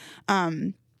day.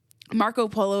 Marco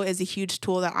Polo is a huge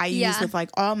tool that I use with like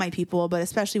all my people, but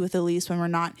especially with Elise when we're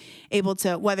not able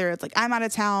to, whether it's like I'm out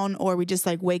of town or we just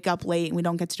like wake up late and we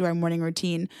don't get to do our morning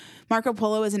routine. Marco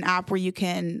Polo is an app where you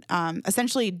can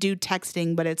essentially do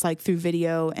texting, but it's like through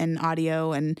video and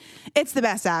audio, and it's the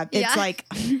best app. It's like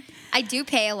I do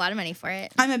pay a lot of money for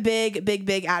it. I'm a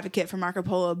big advocate for Marco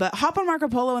Polo, but hop on Marco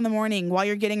Polo in the morning while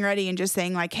you're getting ready and just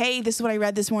saying like, hey, this is what I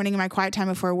read this morning in my quiet time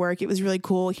before work. It was really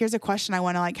cool. Here's a question I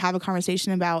want to like have a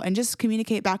conversation about, and just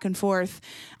communicate back and forth.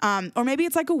 Or maybe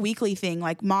it's like a weekly thing,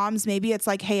 like moms, maybe it's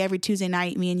like, hey, every Tuesday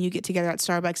night, me and you get together at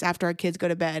Starbucks after our kids go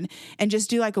to bed and just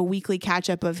do like a weekly catch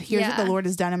up of here's what the Lord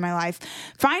has done in my life.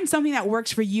 Find something that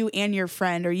works for you and your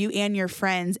friend or you and your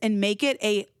friends, and make it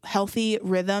a healthy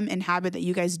rhythm and habit that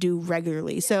you guys do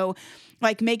regularly. So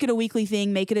like make it a weekly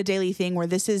thing, make it a daily thing where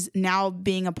this is now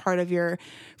being a part of your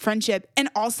friendship. And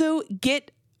also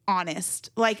get honest.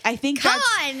 Like I think Come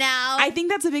on now. I think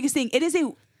that's the biggest thing. It is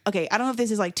okay, I don't know if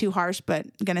this is like too harsh, but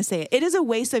I'm going to say it. It is a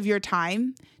waste of your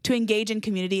time to engage in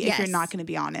community if you're not going to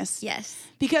be honest. Yes.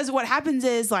 Because what happens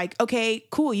is like, okay,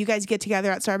 cool, you guys get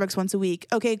together at Starbucks once a week.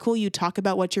 Okay, cool, you talk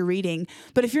about what you're reading.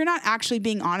 But if you're not actually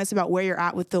being honest about where you're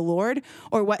at with the Lord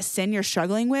or what sin you're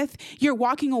struggling with, you're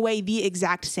walking away the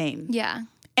exact same. Yeah.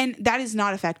 And that is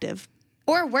not effective.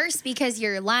 Or worse, because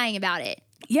you're lying about it.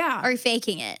 Yeah. Or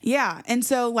faking it. Yeah. And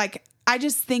so like, I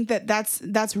just think that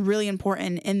that's really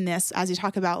important in this as you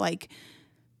talk about like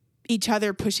each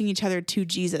other pushing each other to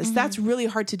Jesus. Mm-hmm. That's really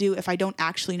hard to do if I don't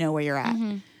actually know where you're at.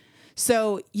 Mm-hmm.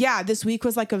 So yeah, this week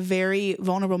was like a very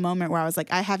vulnerable moment where I was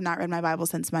like, I have not read my Bible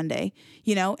since Monday,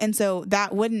 you know? And so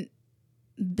that wouldn't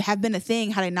have been a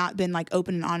thing had I not been like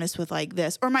open and honest with like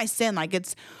this or my sin. Like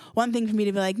it's one thing for me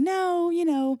to be like, no, you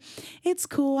know, it's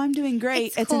cool. I'm doing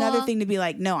great. It's cool. Another thing to be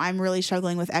like, no, I'm really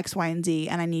struggling with X, Y, and Z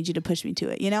and I need you to push me to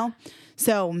it, you know?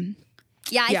 So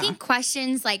yeah, I think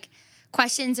questions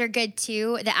are good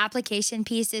too. The application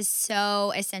piece is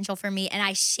so essential for me. And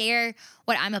I share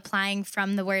what I'm applying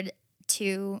from the word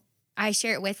I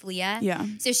share it with Leah. Yeah.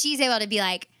 So she's able to be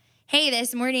like, hey,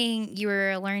 this morning you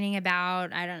were learning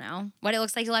about, I don't know, what it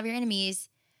looks like to love your enemies.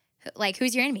 Like,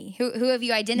 who's your enemy? Who have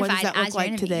you identified what does that as look your like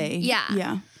enemy? today? Yeah.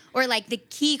 Yeah. Or like the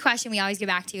key question we always go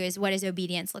back to is, what does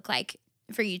obedience look like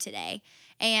for you today?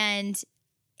 And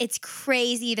it's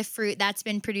crazy the fruit that's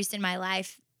been produced in my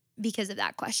life because of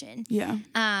that question. Yeah.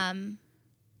 And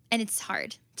it's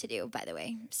hard to do, by the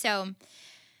way. So,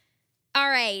 all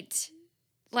right.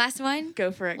 Last one?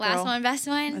 Go for it, girl. Last one, best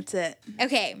one? That's it.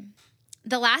 Okay.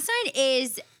 The last one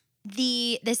is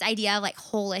this idea of like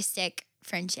holistic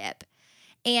friendship.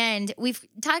 And we've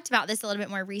talked about this a little bit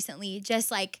more recently.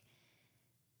 Just like,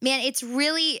 man, it's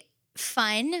really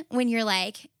fun when you're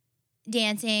like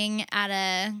dancing at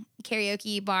a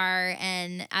karaoke bar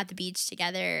and at the beach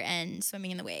together and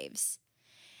swimming in the waves.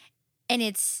 And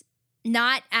it's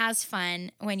not as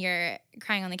fun when you're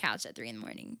crying on the couch at 3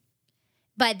 a.m.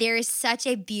 But there is such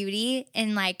a beauty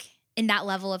in that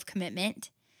level of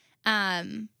commitment.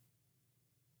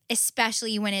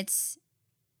 Especially when it's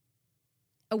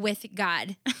with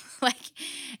God, like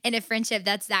in a friendship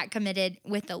that's that committed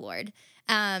with the Lord.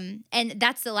 And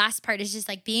that's the last part is just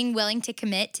like being willing to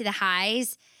commit to the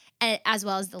highs as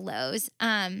well as the lows.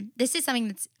 This is something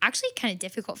that's actually kind of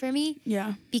difficult for me.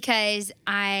 Yeah. Because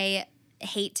I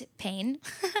hate pain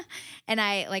and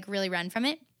I like really run from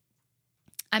it.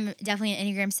 I'm definitely an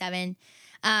Enneagram 7.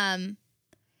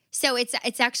 So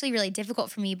it's actually really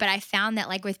difficult for me, but I found that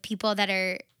like with people that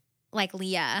are like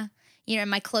Leah, you know, in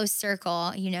my close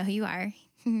circle, you know who you are.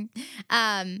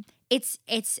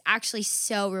 It's actually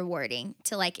so rewarding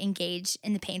to like engage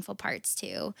in the painful parts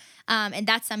too. And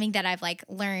that's something that I've like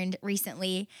learned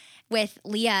recently with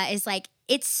Leah is like,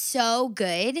 it's so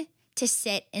good to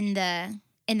sit in the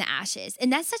ashes.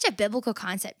 And that's such a biblical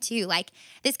concept too. Like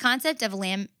this concept of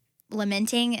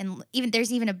lamenting, and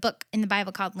there's even a book in the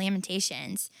Bible called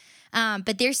Lamentations.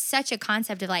 But there's such a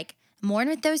concept of like mourn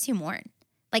with those who mourn,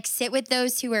 like sit with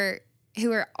those who are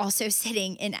also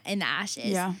sitting in the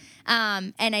ashes. Yeah.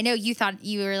 And I know you thought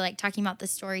you were like talking about the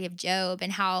story of Job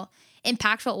and how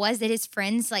impactful it was that his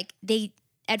friends, like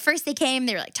at first they came,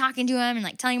 they were like talking to him and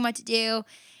like telling him what to do.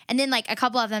 And then like a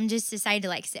couple of them just decided to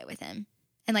like sit with him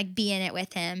and like be in it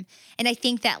with him. And I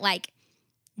think that like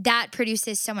that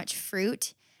produces so much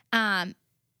fruit. And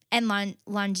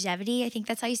longevity, I think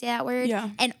that's how you say that word. Yeah.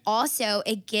 And also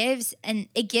it gives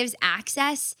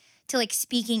access to like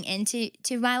speaking into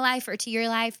my life or to your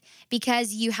life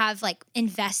because you have like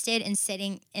invested in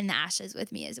sitting in the ashes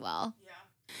with me as well.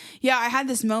 Yeah, I had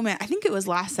this moment, I think it was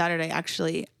last Saturday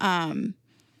actually,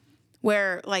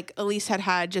 where like Elise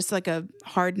had just like a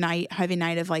heavy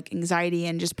night of like anxiety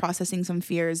and just processing some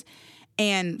fears.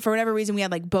 And for whatever reason, we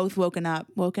had like both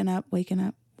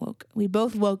we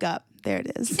both woke up. There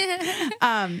it is.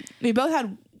 We both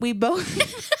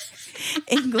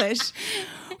English.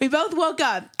 We both woke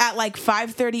up at like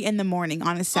 5:30 in the morning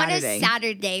on a Saturday. On a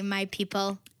Saturday, my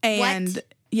people. And what?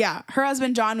 Yeah, her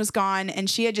husband John was gone and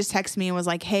she had just texted me and was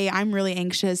like, hey, I'm really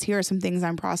anxious. Here are some things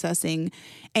I'm processing.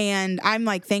 And I'm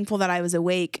like thankful that I was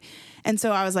awake. And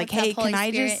so I was like, hey, can I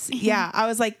just, I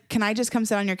was like, can I just come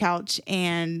sit on your couch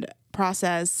and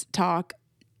process, talk,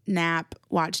 nap,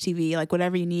 watch TV, like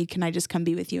whatever you need. Can I just come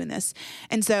be with you in this?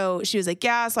 And so she was like,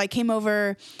 yeah. So I came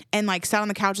over and like sat on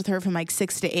the couch with her from like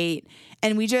 6 to 8.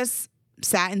 And we just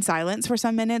sat in silence for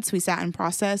some minutes. We sat and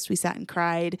processed. We sat and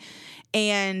cried.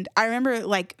 And I remember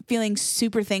like feeling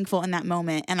super thankful in that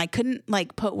moment. And I couldn't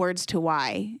like put words to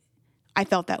why I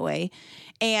felt that way.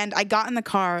 And I got in the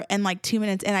car and like 2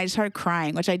 minutes and I just started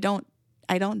crying, which I don't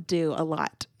do a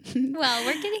lot Well,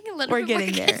 we're getting a little We're bit getting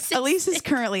more there. consistent. Elise is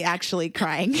currently actually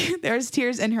crying. There's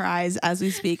tears in her eyes as we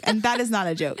speak, and that is not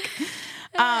a joke.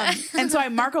 And so I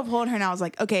Marco Polo'd her, and I was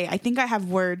like, okay, I think I have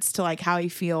words to like how I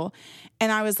feel.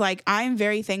 And I was like, I'm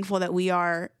very thankful that we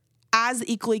are as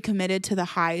equally committed to the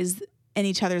highs in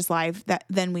each other's life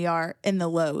than we are in the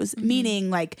lows. Meaning,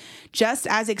 like, just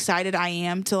as excited I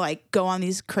am to like go on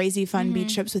these crazy fun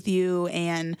beach trips with you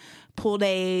and pool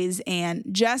days, and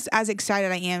just as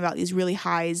excited I am about these really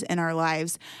highs in our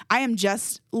lives, I am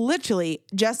literally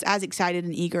just as excited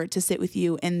and eager to sit with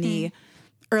you in the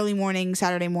early morning,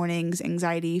 Saturday mornings,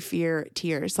 anxiety, fear,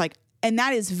 tears. Like, and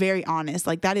that is very honest.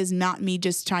 Like, that is not me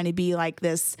just trying to be like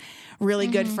this really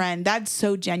good friend. That's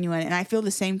so genuine. And I feel the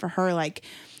same for her. Like,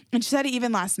 and she said it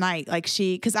even last night. Like,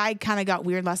 because I kind of got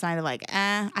weird last night of like,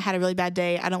 I had a really bad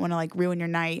day. I don't want to like ruin your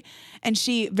night. And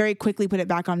she very quickly put it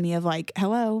back on me of like,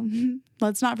 hello,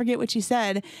 let's not forget what you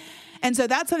said. And so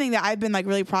that's something that I've been like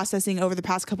really processing over the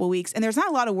past couple of weeks. And there's not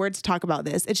a lot of words to talk about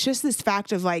this. It's just this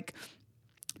fact of like,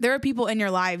 there are people in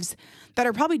your lives that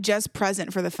are probably just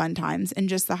present for the fun times and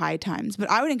just the high times. But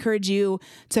I would encourage you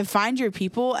to find your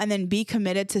people and then be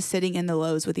committed to sitting in the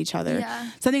lows with each other. Yeah.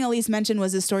 Something Elise mentioned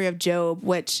was the story of Job,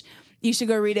 which you should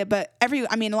go read it. But a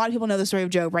lot of people know the story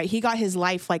of Job, right? He got his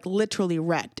life like literally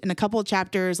wrecked in a couple of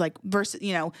chapters, like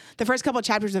the first couple of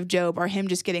chapters of Job are him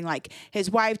just getting like his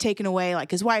wife taken away,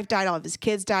 like his wife died, all of his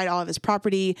kids died, all of his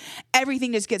property,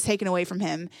 everything just gets taken away from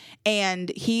him.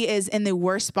 And he is in the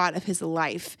worst spot of his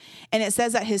life. And it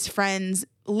says that his friends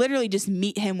literally just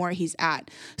meet him where he's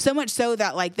at. So much so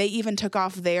that like they even took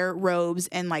off their robes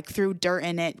and like threw dirt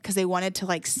in it because they wanted to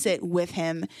like sit with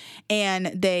him. And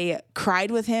they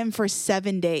cried with him for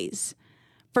 7 days.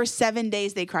 For 7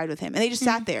 days they cried with him, and they just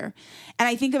sat there. And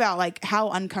I think about like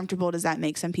how uncomfortable does that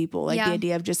make some people, like the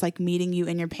idea of just like meeting you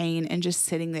in your pain and just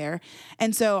sitting there.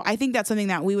 And so I think that's something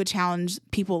that we would challenge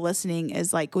people listening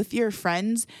is like with your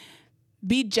friends,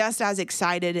 be just as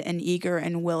excited and eager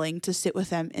and willing to sit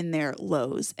with them in their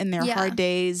lows, in their hard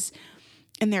days,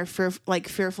 in their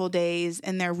fearful days,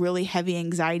 in their really heavy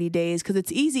anxiety days. Because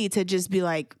it's easy to just be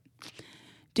like,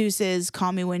 deuces,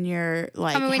 call me when you're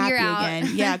like happy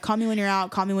again. Yeah, call me when you're out.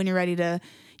 Call me when you're ready to,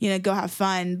 go have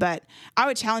fun. But I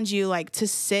would challenge you like to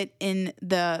sit in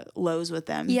the lows with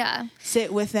them. Yeah.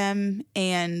 Sit with them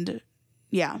and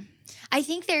I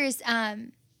think there's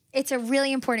it's a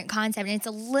really important concept, and it's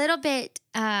a little bit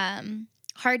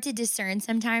hard to discern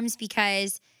sometimes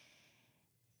because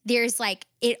there's like,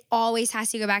 it always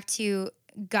has to go back to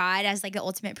God as like the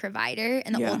ultimate provider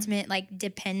and the ultimate like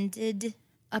depended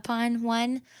upon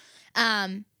one.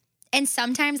 And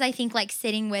sometimes I think like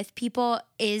sitting with people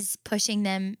is pushing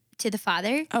them to the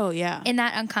Father. Oh yeah. In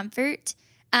that uncomfort.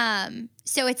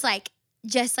 So it's like,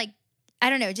 just like, I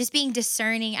don't know, just being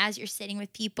discerning as you're sitting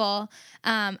with people.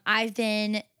 I've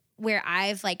been where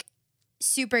I've like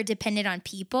super dependent on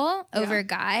people over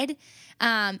God.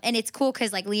 And it's cool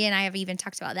because like Leah and I have even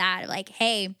talked about that. Like,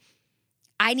 hey,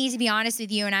 I need to be honest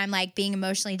with you, and I'm like being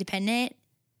emotionally dependent.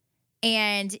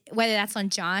 And whether that's on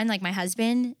John, like my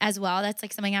husband as well, that's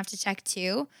like something I have to check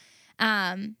too. Or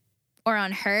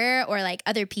on her or like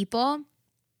other people.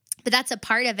 But that's a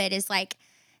part of it is like,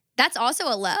 that's also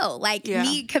a low. Like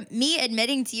me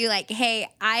admitting to you like, hey,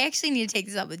 I actually need to take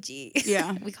this up with G.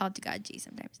 Yeah. We call it to God G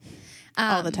sometimes.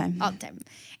 All the time. All the time.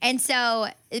 And so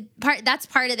that's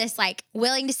part of this, like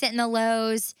willing to sit in the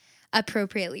lows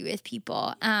appropriately with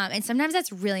people. And sometimes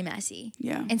that's really messy.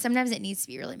 Yeah. And sometimes it needs to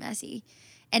be really messy.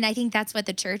 And I think that's what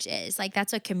the church is. Like,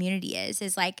 that's what community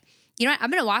is like, you know what? I'm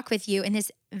going to walk with you in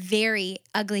this very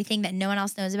ugly thing that no one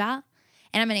else knows about.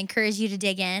 And I'm going to encourage you to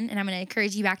dig in, and I'm going to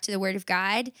encourage you back to the Word of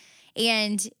God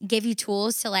and give you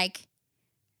tools to like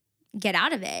get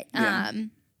out of it. Yeah.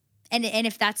 And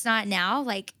if that's not now,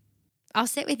 like I'll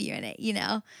sit with you in it,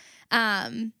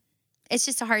 It's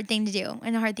just a hard thing to do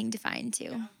and a hard thing to find too.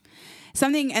 Yeah.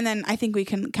 Something, and then I think we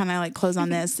can kind of like close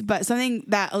on this, but something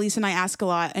that Elise and I ask a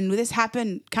lot, and this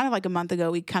happened kind of like a month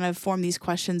ago, we kind of formed these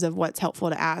questions of what's helpful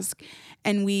to ask.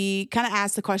 And we kind of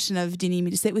asked the question of, do you need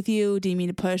me to sit with you? Do you need me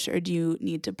to push, or do you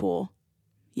need to pull?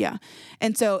 Yeah.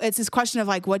 And so it's this question of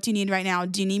like, what do you need right now?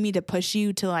 Do you need me to push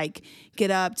you to like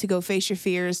get up, to go face your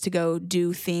fears, to go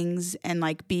do things and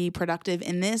like be productive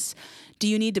in this? Do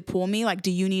you need to pull me? Like,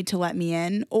 do you need to let me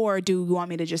in, or do you want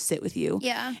me to just sit with you?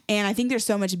 Yeah. And I think there's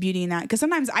so much beauty in that, because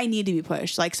sometimes I need to be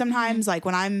pushed. Like sometimes like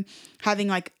when I'm having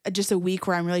like just a week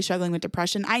where I'm really struggling with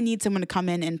depression, I need someone to come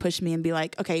in and push me and be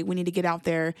like, okay, we need to get out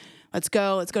there. Let's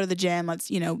go to the gym.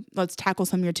 Let's tackle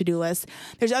some of your to-do lists.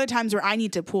 There's other times where I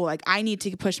need to pull, like I need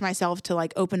to push myself to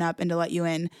like open up and to let you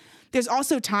in. There's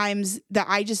also times that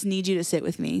I just need you to sit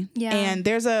with me. Yeah. And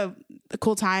there's a a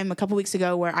cool time a couple weeks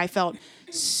ago where I felt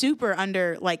super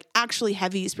under like actually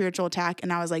heavy spiritual attack.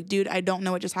 And I was like, dude, I don't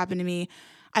know what just happened to me.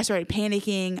 I started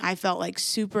panicking. I felt like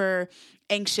super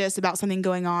anxious about something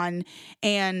going on.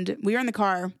 And we were in the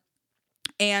car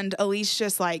and Elise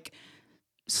just like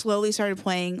slowly started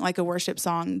playing like a worship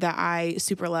song that I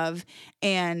super love.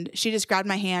 And she just grabbed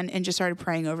my hand and just started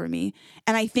praying over me.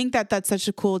 And I think that that's such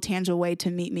a cool, tangible way to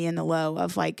meet me in the low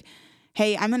of like,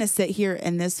 hey, I'm going to sit here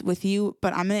in this with you,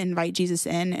 but I'm going to invite Jesus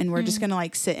in and we're just going to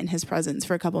like sit in his presence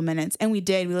for a couple minutes. And we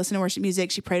did. We listened to worship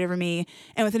music. She prayed over me.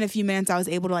 And within a few minutes, I was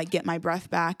able to like get my breath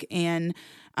back. And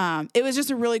it was just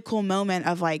a really cool moment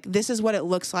of like, this is what it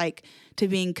looks like to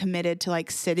being committed to like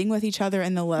sitting with each other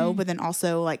in the low, but then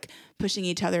also like pushing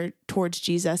each other towards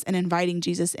Jesus and inviting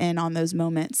Jesus in on those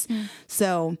moments.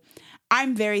 So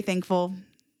I'm very thankful.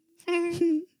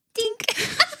 Dink.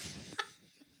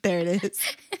 There it is.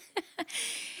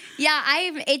 Yeah,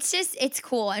 it's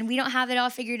cool. And we don't have it all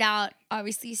figured out.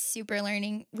 Obviously, super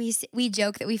learning. We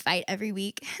joke that we fight every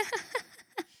week.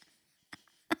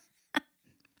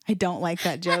 I don't like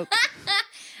that joke.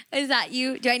 Is that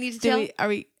you? Do I need to tell?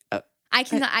 I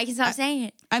can stop saying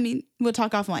it. I mean, we'll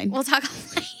talk offline. We'll talk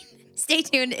offline. Stay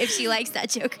tuned if she likes that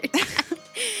joke or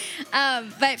not.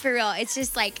 But for real, it's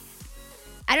just like,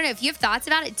 I don't know if you have thoughts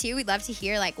about it too. We'd love to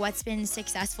hear like what's been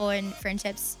successful in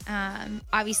friendships.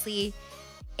 Obviously,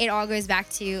 it all goes back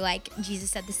to like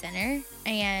Jesus at the center,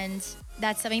 and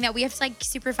that's something that we have to like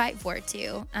super fight for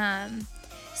too.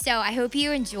 So I hope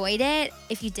you enjoyed it.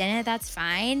 If you didn't, that's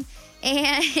fine.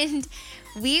 And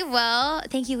we will.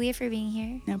 Thank you, Leah, for being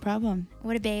here. No problem.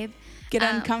 What a babe. Get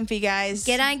uncomfy, guys.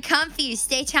 Get uncomfy.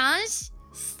 Stay challenged.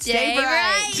 Stay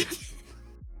bright.